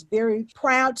mine. So I was very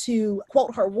proud to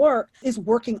quote her work, is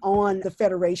working on the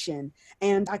Federation.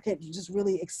 And I get just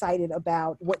really excited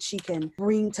about what she can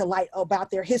bring to light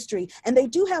about their history. And they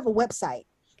do have a website,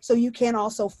 so you can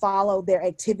also follow their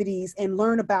activities and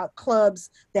learn about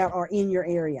clubs that are in your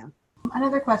area.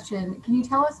 Another question, can you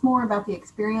tell us more about the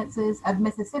experiences of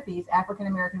Mississippi's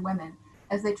African-American women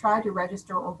as they tried to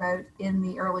register or vote in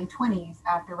the early 20s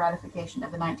after ratification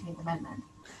of the 19th Amendment?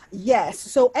 Yes.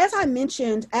 So as I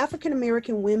mentioned,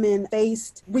 African-American women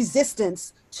faced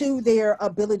resistance to their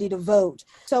ability to vote.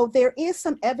 So there is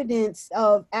some evidence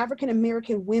of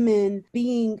African-American women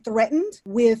being threatened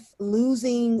with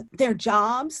losing their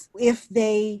jobs if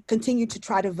they continue to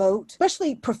try to vote,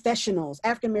 especially professionals,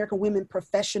 African-American women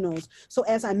professionals. So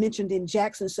as I mentioned in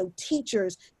Jackson, so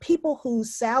teachers, people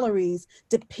whose salaries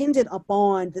depended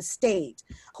upon the state,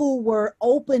 who were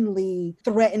openly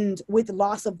threatened with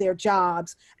loss of their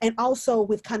jobs, and also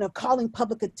with kind of calling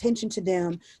public attention to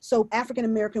them. So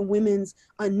African-American women's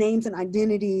names and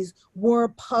identities were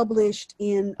published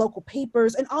in local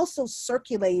papers and also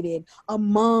circulated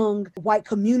among white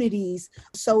communities,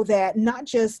 so that not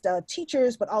just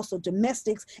teachers, but also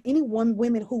domestics,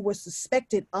 women who were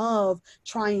suspected of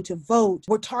trying to vote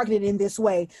were targeted in this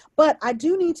way. But I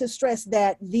do need to stress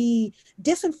that the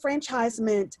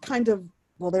disenfranchisement kind of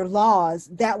their laws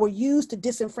that were used to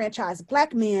disenfranchise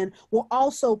Black men were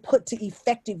also put to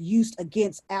effective use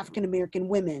against African American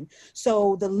women.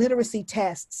 So the literacy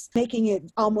tests, making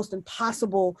it almost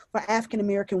impossible for African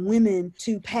American women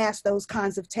to pass those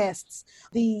kinds of tests.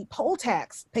 The poll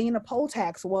tax, paying a poll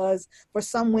tax, was for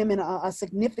some women a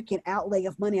significant outlay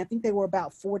of money. I think they were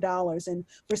about $4. And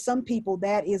for some people,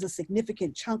 that is a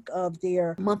significant chunk of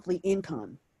their monthly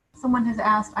income. Someone has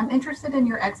asked, I'm interested in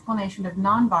your explanation of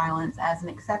nonviolence as an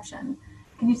exception.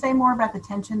 Can you say more about the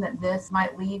tension that this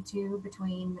might lead to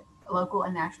between local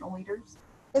and national leaders?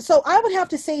 So I would have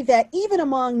to say that even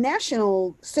among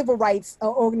national civil rights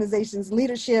organizations'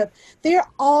 leadership, there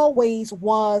always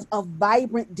was a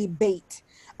vibrant debate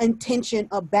and tension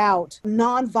about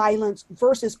nonviolence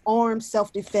versus armed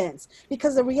self-defense.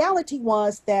 Because the reality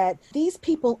was that these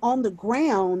people on the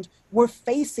ground were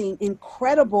facing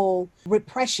incredible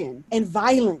repression and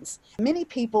violence. Many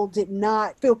people did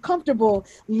not feel comfortable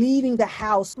leaving the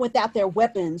house without their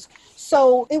weapons.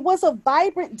 So it was a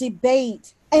vibrant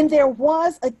debate. And there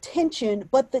was a tension,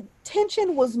 but the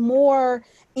tension was more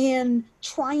in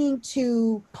trying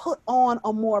to put on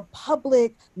a more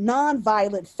public,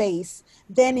 nonviolent face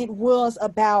than it was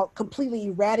about completely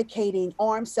eradicating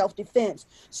armed self-defense.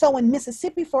 So in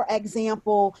Mississippi, for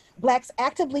example, Blacks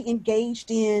actively engaged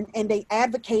in and they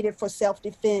advocated for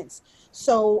self-defense.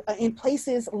 So in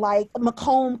places like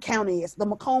Macomb County, the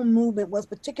Macomb movement was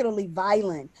particularly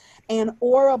violent. And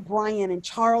Ora Bryant and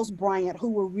Charles Bryant, who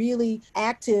were really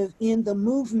active in the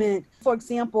movement. For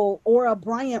example, Ora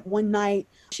Bryant, one night,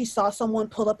 she saw someone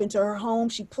pull up into her home.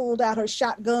 She pulled out her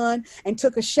shotgun and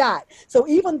took a shot. So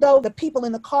even though the people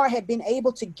in the car had been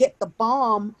able to get the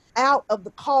bomb out of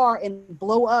the car and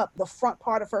blow up the front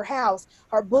part of her house,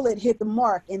 her bullet hit the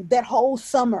mark. And that whole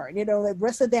summer, the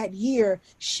rest of that year,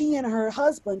 she and her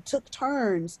husband took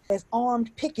turns as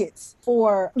armed pickets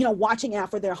for, watching out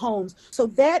for their homes. So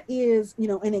that is,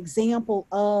 an example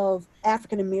of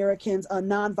African Americans'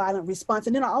 nonviolent response.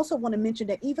 And then I also want to mention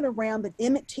that even around the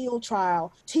Emmett Till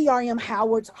trial, T.R.M.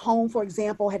 Howard's home, for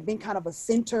example, had been kind of a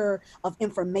center of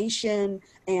information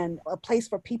and a place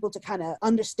for people to kind of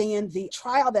understand the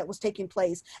trial that was taking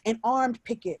place. And armed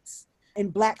pickets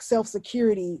and Black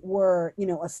self-security were,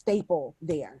 a staple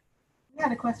there. We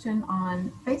had a question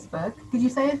on Facebook. Could you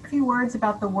say a few words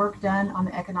about the work done on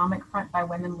the economic front by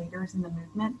women leaders in the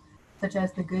movement, such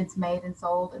as the goods made and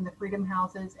sold in the Freedom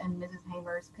Houses and Mrs.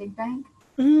 Hamer's Pig Bank?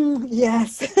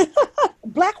 Yes.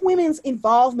 Black women's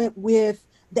involvement with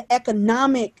the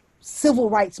economic civil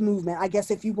rights movement, I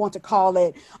guess if you want to call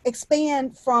it,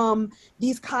 expand from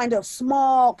these kind of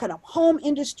small kind of home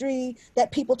industry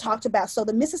that people talked about. So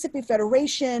the Mississippi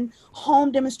Federation,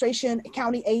 home demonstration,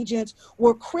 county agents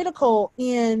were critical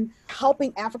in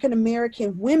helping African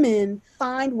American women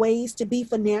find ways to be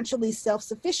financially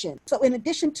self-sufficient. So in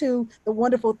addition to the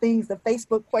wonderful things the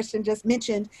Facebook question just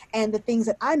mentioned and the things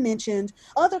that I mentioned,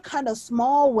 other kind of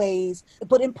small ways,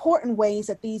 but important ways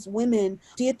that these women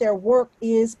did their work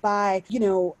is by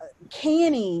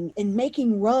canning and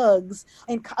making rugs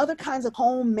and other kinds of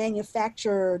home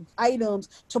manufactured items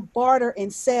to barter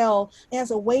and sell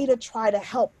as a way to try to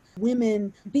help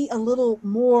women be a little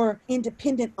more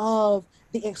independent of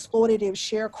the exploitative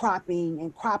sharecropping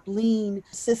and crop lien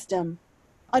system.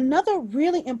 Another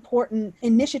really important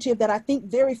initiative that I think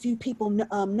very few people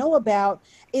know about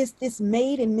is this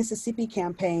Made in Mississippi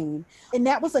campaign. And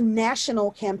that was a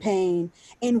national campaign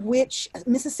in which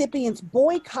Mississippians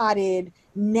boycotted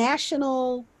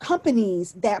national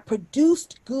companies that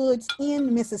produced goods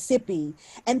in Mississippi.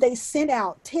 And they sent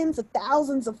out tens of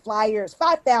thousands of flyers,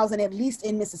 5,000 at least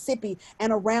in Mississippi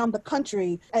and around the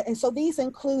country. And so these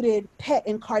included Pet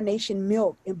and Carnation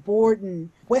Milk and Borden,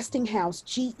 Westinghouse,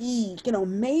 GE,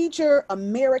 major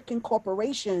American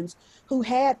corporations who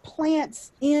had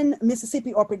plants in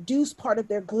Mississippi or produced part of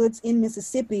their goods in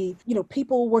Mississippi.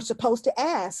 People were supposed to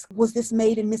ask, was this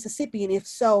made in Mississippi? And if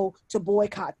so, to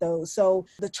boycott those. So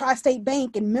the Tri-State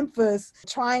Bank in Memphis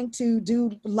trying to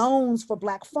do loans for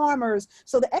Black farmers.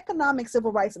 So the economic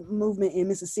civil rights movement in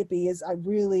Mississippi is a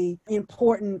really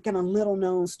important, kind of little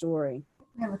known story.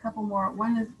 We have a couple more.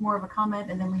 One is more of a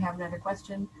comment, and then we have another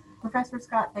question. Professor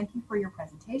Scott, thank you for your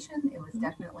presentation. It was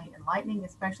definitely enlightening,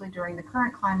 especially during the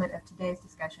current climate of today's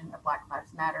discussion of Black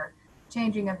Lives Matter,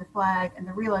 changing of the flag, and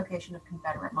the relocation of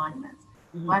Confederate monuments.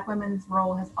 Black women's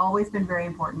role has always been very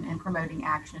important in promoting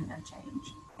action and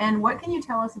change. And what can you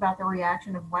tell us about the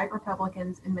reaction of white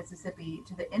Republicans in Mississippi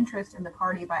to the interest in the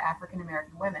party by African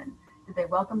American women? Did they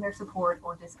welcome their support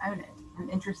or disown it?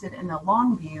 I'm interested in the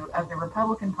long view of the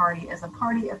Republican Party as a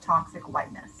party of toxic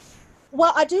whiteness.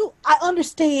 Well, I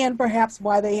understand perhaps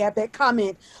why they have that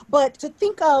comment, but to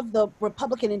think of the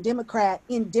Republican and Democrat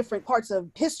in different parts of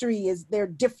history is they're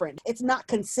different. It's not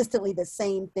consistently the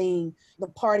same thing. The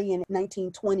party in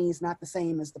 1920 is not the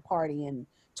same as the party in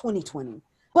 2020.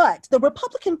 But the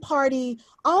Republican Party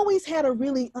always had a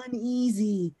really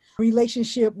uneasy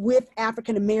relationship with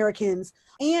African Americans.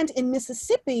 And in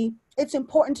Mississippi, it's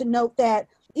important to note that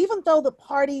even though the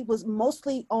party was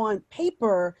mostly on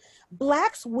paper,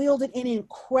 Blacks wielded an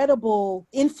incredible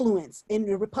influence in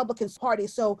the Republican Party.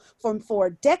 So for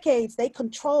decades, they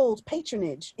controlled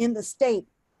patronage in the state.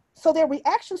 So their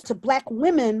reactions to Black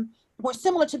women were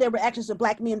similar to their reactions to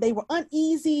Black men. They were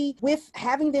uneasy with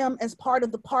having them as part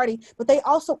of the party, but they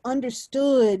also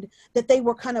understood that they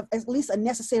were kind of at least a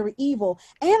necessary evil.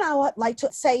 And I would like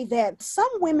to say that some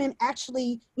women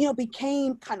actually,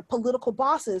 became kind of political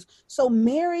bosses. So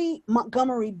Mary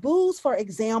Montgomery Booth, for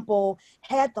example,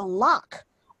 had the lock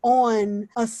on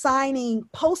assigning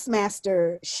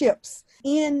postmasterships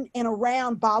in and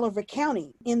around Bolivar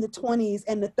County in the 20s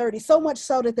and the 30s, so much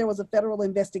so that there was a federal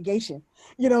investigation,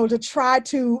 to try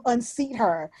to unseat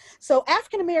her. So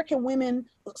African-American women,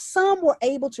 some were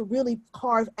able to really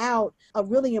carve out a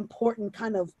really important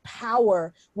kind of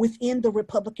power within the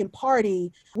Republican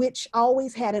Party, which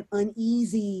always had an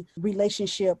uneasy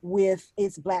relationship with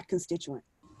its Black constituent.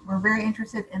 We're very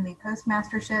interested in the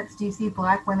postmasterships. Do you see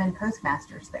Black women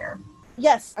postmasters there?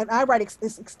 Yes, and I write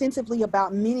extensively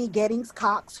about Minnie Gettings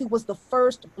Cox, who was the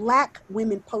first Black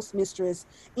women postmistress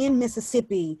in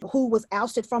Mississippi, who was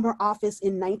ousted from her office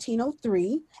in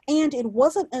 1903. And it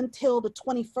wasn't until the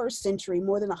 21st century,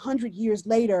 more than 100 years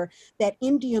later, that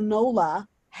Indianola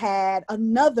had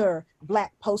another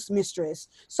Black postmistress.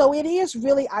 So it is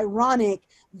really ironic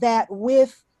that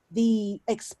with the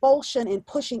expulsion and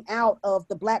pushing out of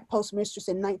the Black postmistress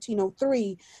in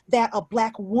 1903, that a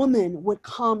Black woman would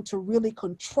come to really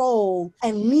control,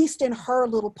 at least in her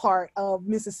little part of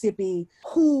Mississippi,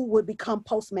 who would become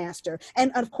postmaster.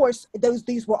 And of course,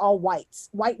 these were all white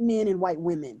men and white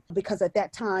women, because at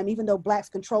that time, even though Blacks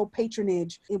controlled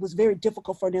patronage, it was very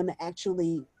difficult for them to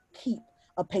actually keep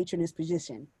a patronage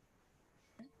position.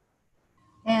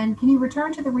 And can you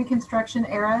return to the Reconstruction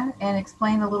era and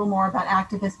explain a little more about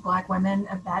activist Black women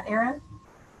of that era?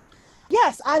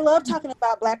 Yes, I love talking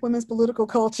about Black women's political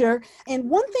culture. And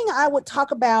one thing I would talk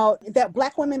about that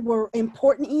Black women were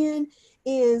important in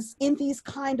is in these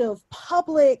kind of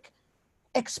public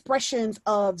expressions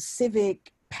of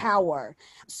civic power.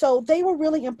 So they were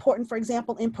really important, for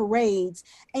example, in parades.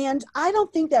 And I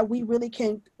don't think that we really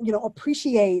can,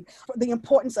 appreciate the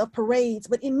importance of parades.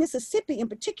 But in Mississippi in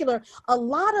particular, a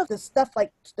lot of the stuff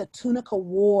like the Tunica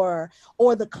War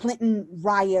or the Clinton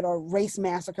riot or race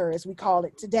massacre, as we call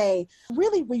it today,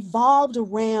 really revolved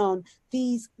around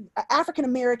these African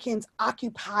Americans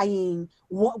occupying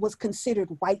what was considered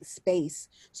white space.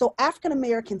 So African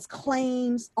Americans'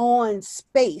 claims on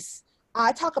space,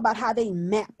 I talk about how they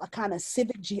map a kind of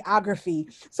civic geography.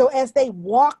 So as they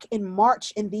walk and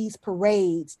march in these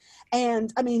parades,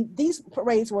 and I mean, these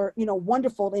parades were,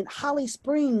 wonderful. In Holly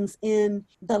Springs in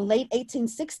the late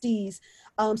 1860s,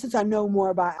 since I know more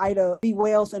about Ida B.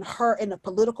 Wells and her and the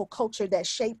political culture that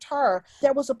shaped her,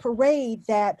 there was a parade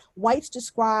that whites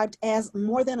described as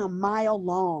more than a mile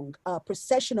long, a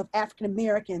procession of African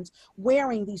Americans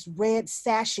wearing these red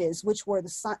sashes, which were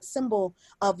the symbol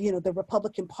of, the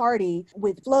Republican Party,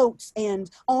 with floats, and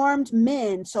armed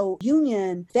men, so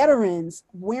Union veterans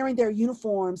wearing their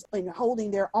uniforms and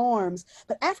holding their arms.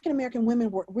 But African American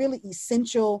women were really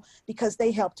essential because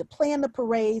they helped to plan the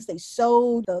parades, they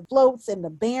sewed the floats and the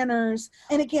banners.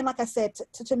 And again, like I said,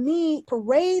 to me,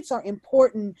 parades are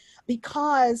important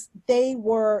because they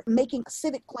were making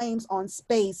civic claims on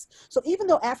space. So even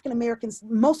though African Americans,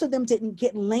 most of them didn't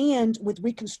get land with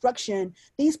Reconstruction,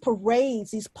 these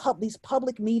parades, these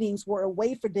public meetings were a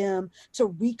way for them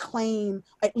to reclaim,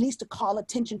 at least to call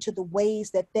attention to the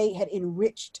ways that they had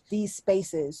enriched these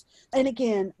spaces. And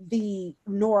again, the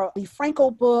Nora Lee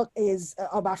Frankel book is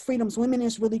about Freedom's Women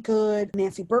is really good.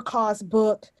 Nancy Burkhaw's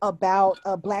book about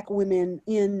Black women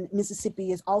in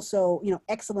Mississippi is also,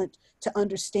 excellent to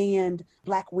understand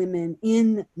Black women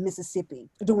in Mississippi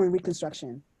during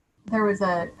Reconstruction. There was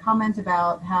a comment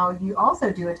about how you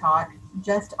also do a talk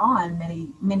just on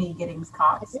Minnie Gettings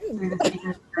Cox through the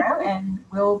Speakers Bureau, and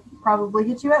we'll probably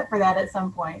hit you up for that at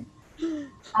some point.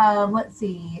 Let's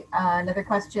see, another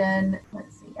question.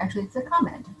 Let's see, actually it's a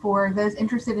comment. For those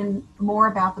interested in more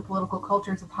about the political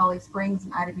cultures of Holly Springs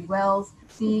and Ida B. Wells,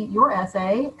 see your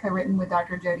essay, co-written with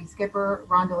Dr. Jody Skipper,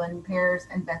 Rondalyn Pears,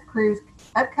 and Beth Cruz,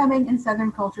 upcoming in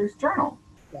Southern Cultures Journal,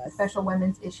 a special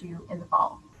women's issue in the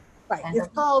fall. Right. It's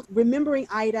called Remembering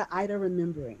Ida, Ida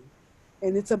Remembering.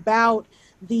 And it's about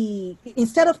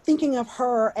instead of thinking of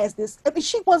her as this, I mean,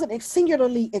 she wasn't a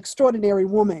singularly extraordinary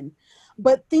woman,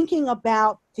 but thinking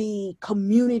about the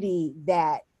community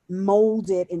that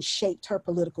molded and shaped her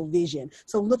political vision.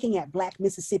 So looking at Black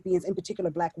Mississippians, in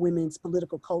particular Black women's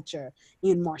political culture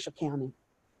in Marshall County.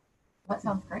 That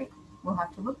sounds great. We'll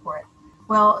have to look for it.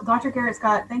 Well, Dr. Garrett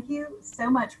Scott, thank you so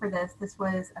much for this. This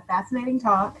was a fascinating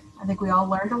talk. I think we all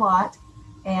learned a lot.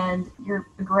 And you're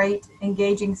a great,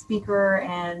 engaging speaker,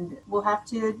 and we'll have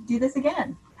to do this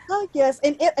again. Oh, yes.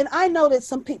 And I know that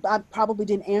some people, I probably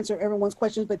didn't answer everyone's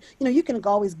questions, but you can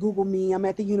always Google me. I'm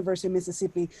at the University of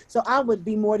Mississippi. So I would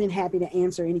be more than happy to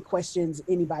answer any questions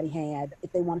anybody had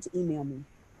if they wanted to email me.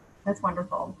 That's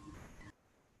wonderful.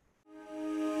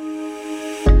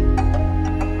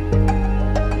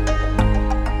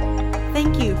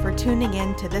 Thank you for tuning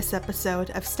in to this episode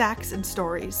of Stacks and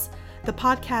Stories, the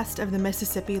podcast of the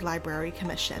Mississippi Library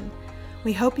Commission.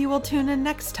 We hope you will tune in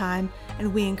next time,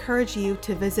 and we encourage you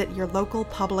to visit your local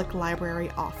public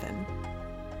library often.